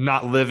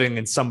 not living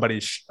in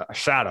somebody's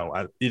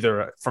shadow,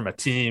 either from a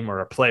team or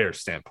a player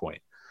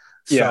standpoint.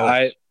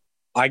 Yeah,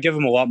 I give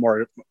him a lot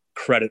more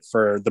credit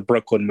for the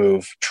Brooklyn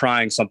move,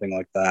 trying something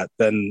like that,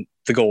 than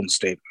the Golden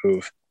State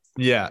move.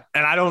 Yeah,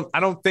 and I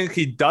don't think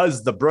he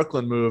does the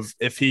Brooklyn move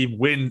if he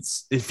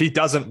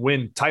doesn't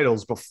win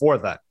titles before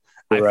that.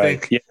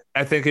 Right.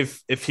 I think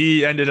if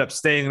he ended up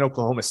staying in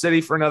Oklahoma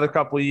City for another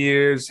couple of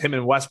years, him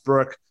and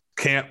Westbrook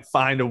can't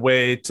find a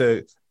way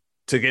to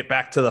get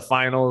back to the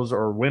finals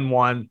or win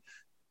one,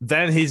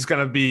 then he's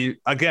going to be,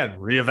 again,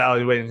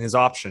 reevaluating his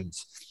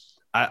options.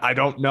 I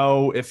don't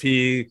know if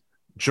he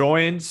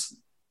joins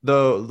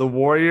the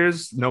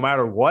Warriors no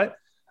matter what,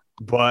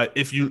 but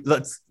if you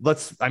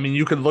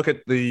you can look at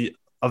the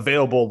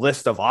available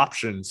list of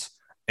options,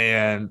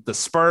 and the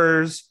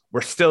Spurs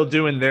were still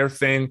doing their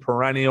thing,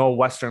 perennial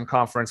Western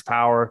Conference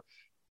power.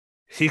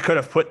 He could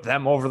have put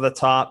them over the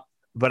top,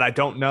 but I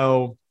don't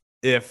know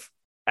if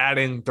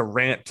adding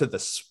Durant to the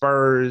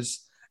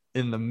Spurs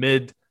in the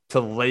mid to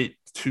late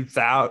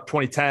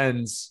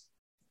 2010s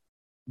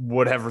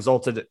would have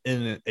resulted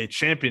in a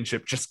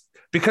championship, just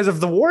because of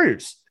the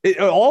Warriors. It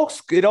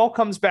all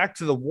comes back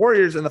to the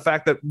Warriors and the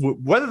fact that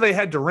whether they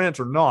had Durant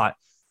or not,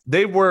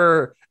 they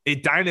were a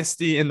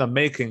dynasty in the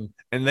making,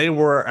 and they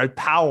were a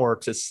power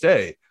to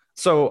stay.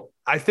 So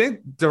I think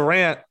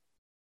Durant,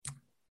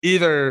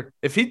 either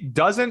if he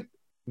doesn't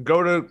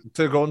go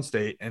to Golden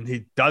State and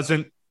he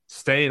doesn't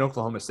stay in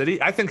Oklahoma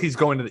City, I think he's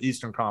going to the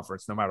Eastern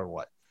Conference no matter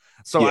what.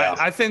 So yeah.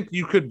 I think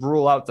you could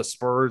rule out the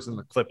Spurs and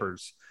the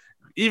Clippers,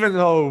 even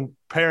though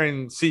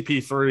pairing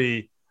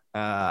CP3,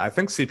 I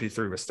think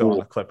CP3 was still on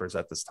the Clippers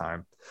at this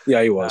time.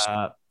 Yeah, he was.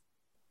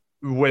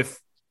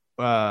 With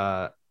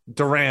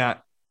Durant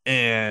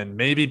and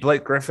maybe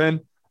Blake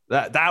Griffin,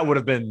 that would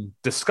have been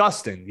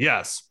disgusting,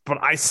 yes. But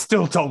I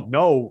still don't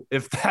know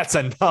if that's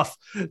enough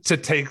to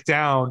take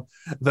down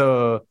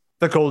the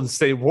Golden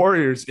State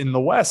Warriors in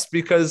the West,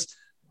 because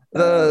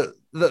him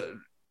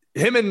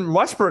and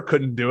Westbrook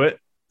couldn't do it.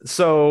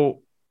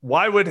 So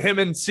why would him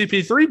and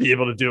CP3 be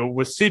able to do it,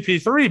 with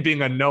CP3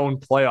 being a known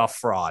playoff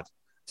fraud?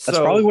 That's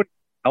probably what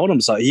he told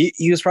himself.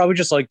 He was probably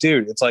just like,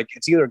 dude,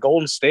 it's either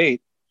Golden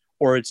State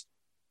or it's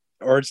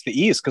the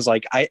East, because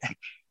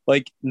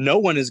no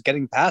one is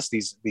getting past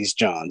these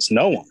Johns.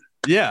 No one.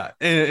 Yeah,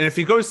 and if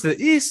he goes to the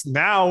East,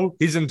 now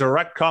he's in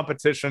direct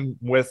competition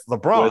with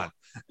LeBron.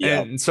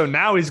 And so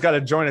now he's got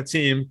to join a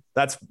team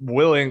that's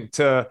willing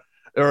to,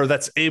 or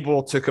that's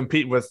able to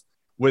compete with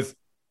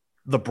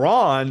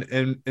LeBron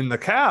in the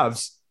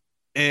Cavs.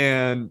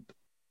 And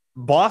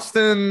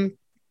Boston,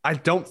 I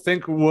don't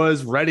think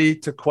was ready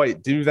to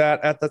quite do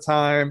that at the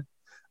time.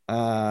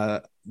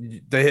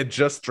 They had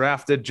just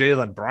drafted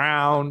Jaylen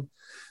Brown.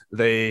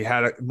 They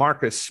had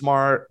Marcus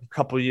Smart, a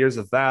couple of years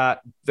of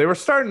that. They were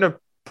starting to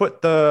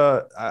put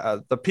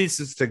the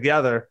pieces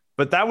together,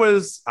 but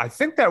I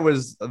think that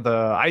was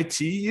the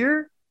IT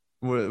year.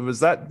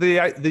 Was that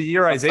the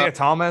year Isaiah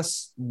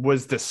Thomas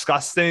was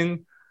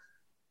disgusting?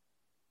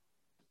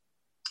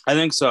 I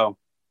think so.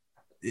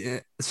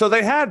 Yeah. So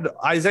they had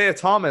Isaiah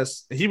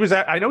Thomas.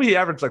 I know he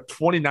averaged like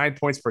 29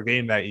 points per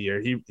game that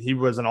year. He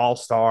was an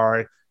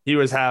all-star. He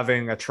was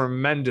having a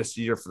tremendous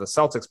year for the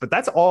Celtics, but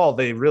that's all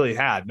they really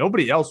had.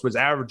 Nobody else was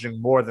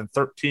averaging more than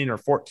 13 or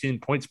 14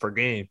 points per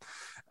game.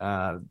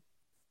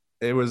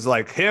 It was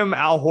like him,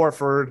 Al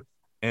Horford,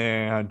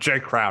 and Jay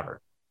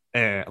Crowder,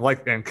 and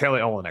Kelly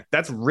Olynyk.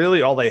 That's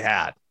really all they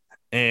had.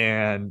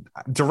 And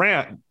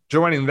Durant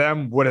joining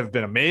them would have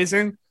been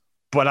amazing,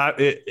 but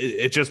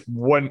it just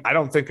wouldn't. I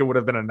don't think it would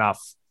have been enough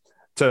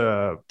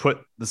to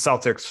put the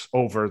Celtics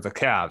over the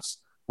Cavs.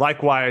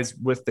 Likewise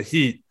with the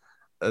Heat,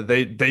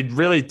 they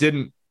really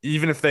didn't.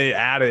 Even if they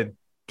added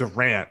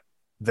Durant,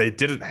 they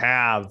didn't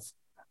have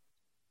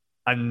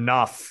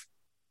enough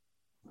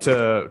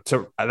to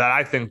that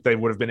I think they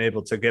would have been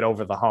able to get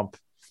over the hump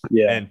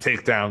and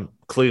take down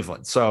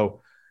Cleveland.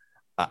 So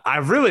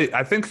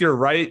I think you're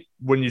right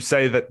when you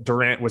say that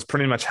Durant was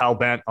pretty much hell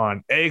bent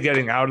on A,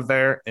 getting out of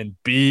there, and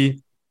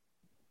B,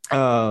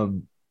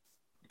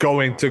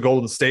 going to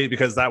Golden State,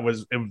 because that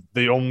was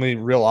the only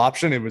real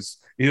option. It was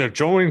either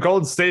join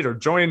Golden State or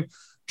join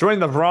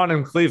LeBron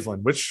in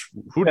Cleveland.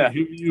 Who do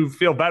you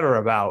feel better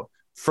about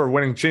for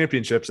winning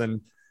championships?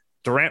 And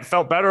Durant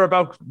felt better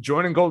about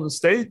joining Golden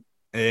State,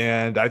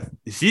 and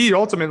he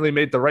ultimately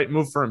made the right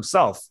move for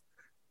himself.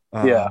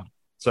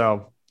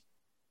 So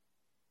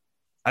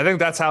I think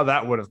that's how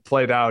that would have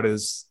played out.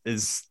 Is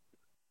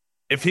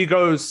if he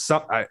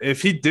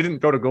didn't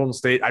go to Golden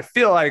State, I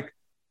feel like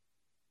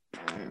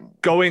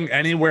going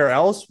anywhere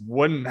else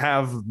wouldn't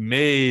have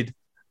made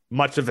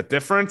much of a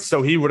difference.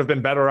 So he would have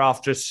been better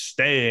off just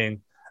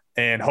staying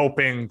and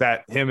hoping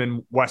that him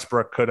and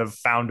Westbrook could have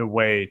found a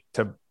way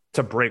to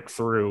break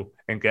through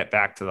and get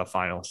back to the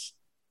finals.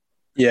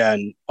 Yeah,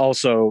 and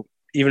also,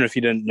 even if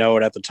he didn't know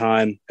it at the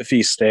time, if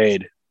he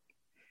stayed,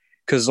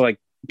 because like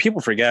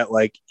people forget,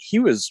 like he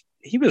was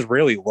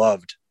really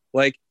loved.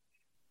 Like,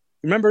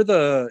 remember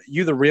the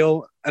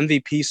real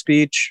MVP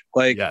speech?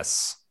 Like,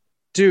 yes,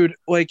 dude,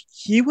 like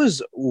he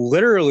was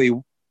literally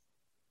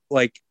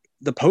like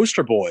the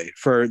poster boy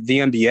for the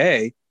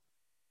NBA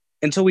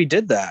until we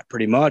did that,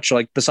 pretty much.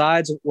 Like,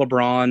 besides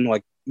LeBron,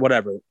 like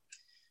whatever,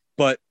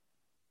 but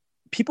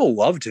people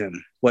loved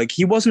him. Like,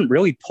 he wasn't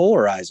really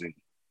polarizing.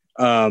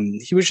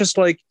 He was just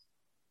like,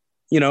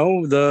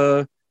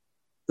 the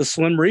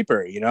Slim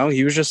Reaper,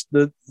 he was just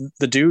the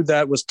dude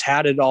that was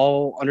tatted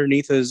all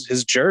underneath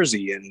his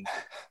jersey, and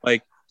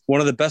like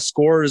one of the best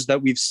scorers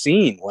that we've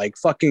seen, like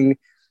fucking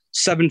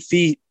 7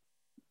 feet,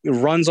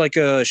 runs like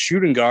a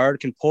shooting guard,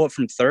 can pull it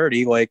from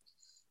 30. Like,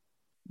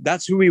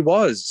 that's who he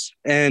was.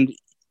 And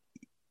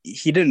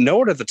he didn't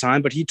know it at the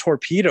time, but he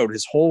torpedoed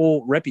his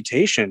whole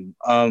reputation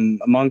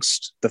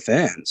amongst the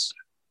fans.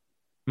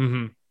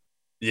 Mm-hmm.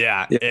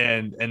 Yeah.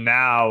 And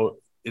now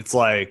it's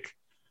like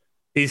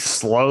he's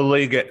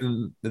slowly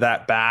getting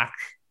that back.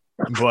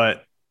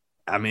 But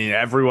I mean,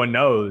 everyone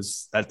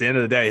knows at the end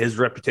of the day, his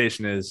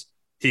reputation is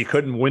he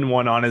couldn't win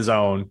one on his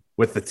own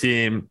with the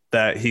team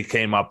that he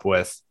came up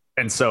with.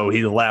 And so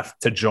he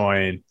left to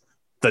join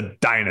the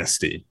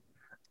dynasty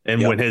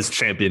and win his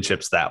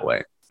championships that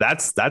way.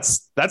 That's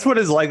what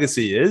his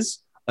legacy is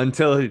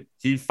until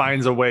he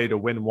finds a way to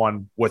win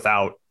one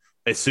without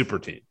a super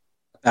team.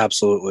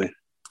 Absolutely.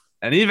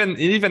 And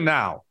even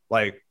now,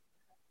 like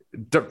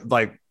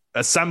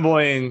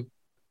assembling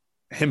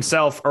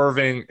himself,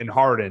 Irving, and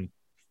Harden,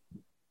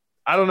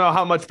 I don't know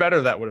how much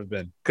better that would have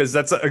been, because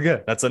that's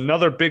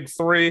another big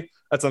three.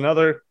 That's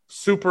another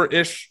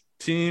super-ish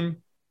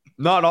team,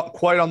 not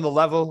quite on the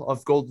level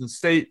of Golden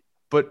State,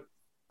 but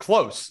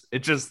close. It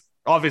just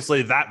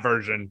obviously that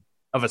version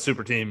of a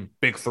super team,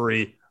 big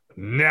three,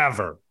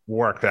 never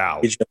worked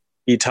out.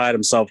 He tied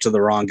himself to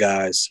the wrong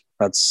guys.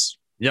 That's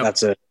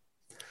it.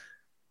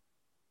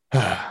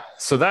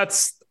 So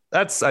that's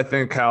I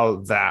think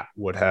how that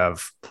would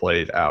have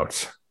played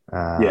out.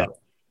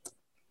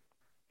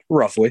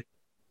 Roughly.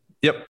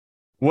 Yep.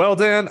 Well,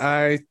 Dan,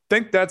 I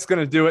think that's going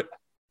to do it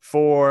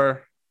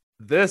for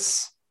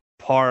this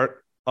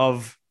part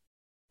of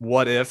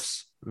What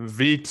Ifs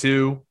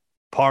V2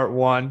 Part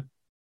 1.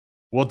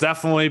 We'll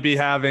definitely be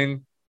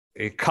having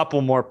a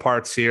couple more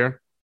parts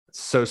here,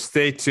 so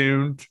stay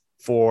tuned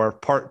for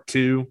Part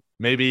 2.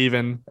 Maybe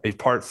even a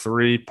Part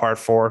 3, Part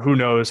 4. Who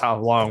knows how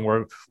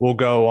long we'll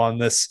go on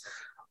this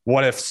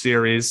What If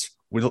series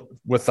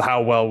with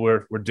how well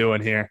we're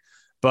doing here.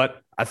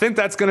 But I think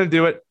that's going to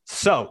do it.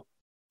 So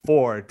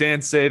for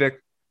Dan Sadik,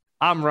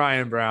 I'm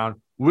Ryan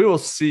Brown. We will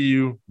see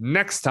you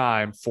next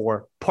time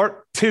for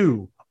Part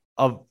 2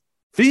 of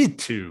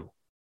V2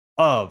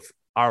 of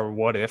our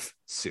What If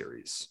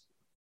series.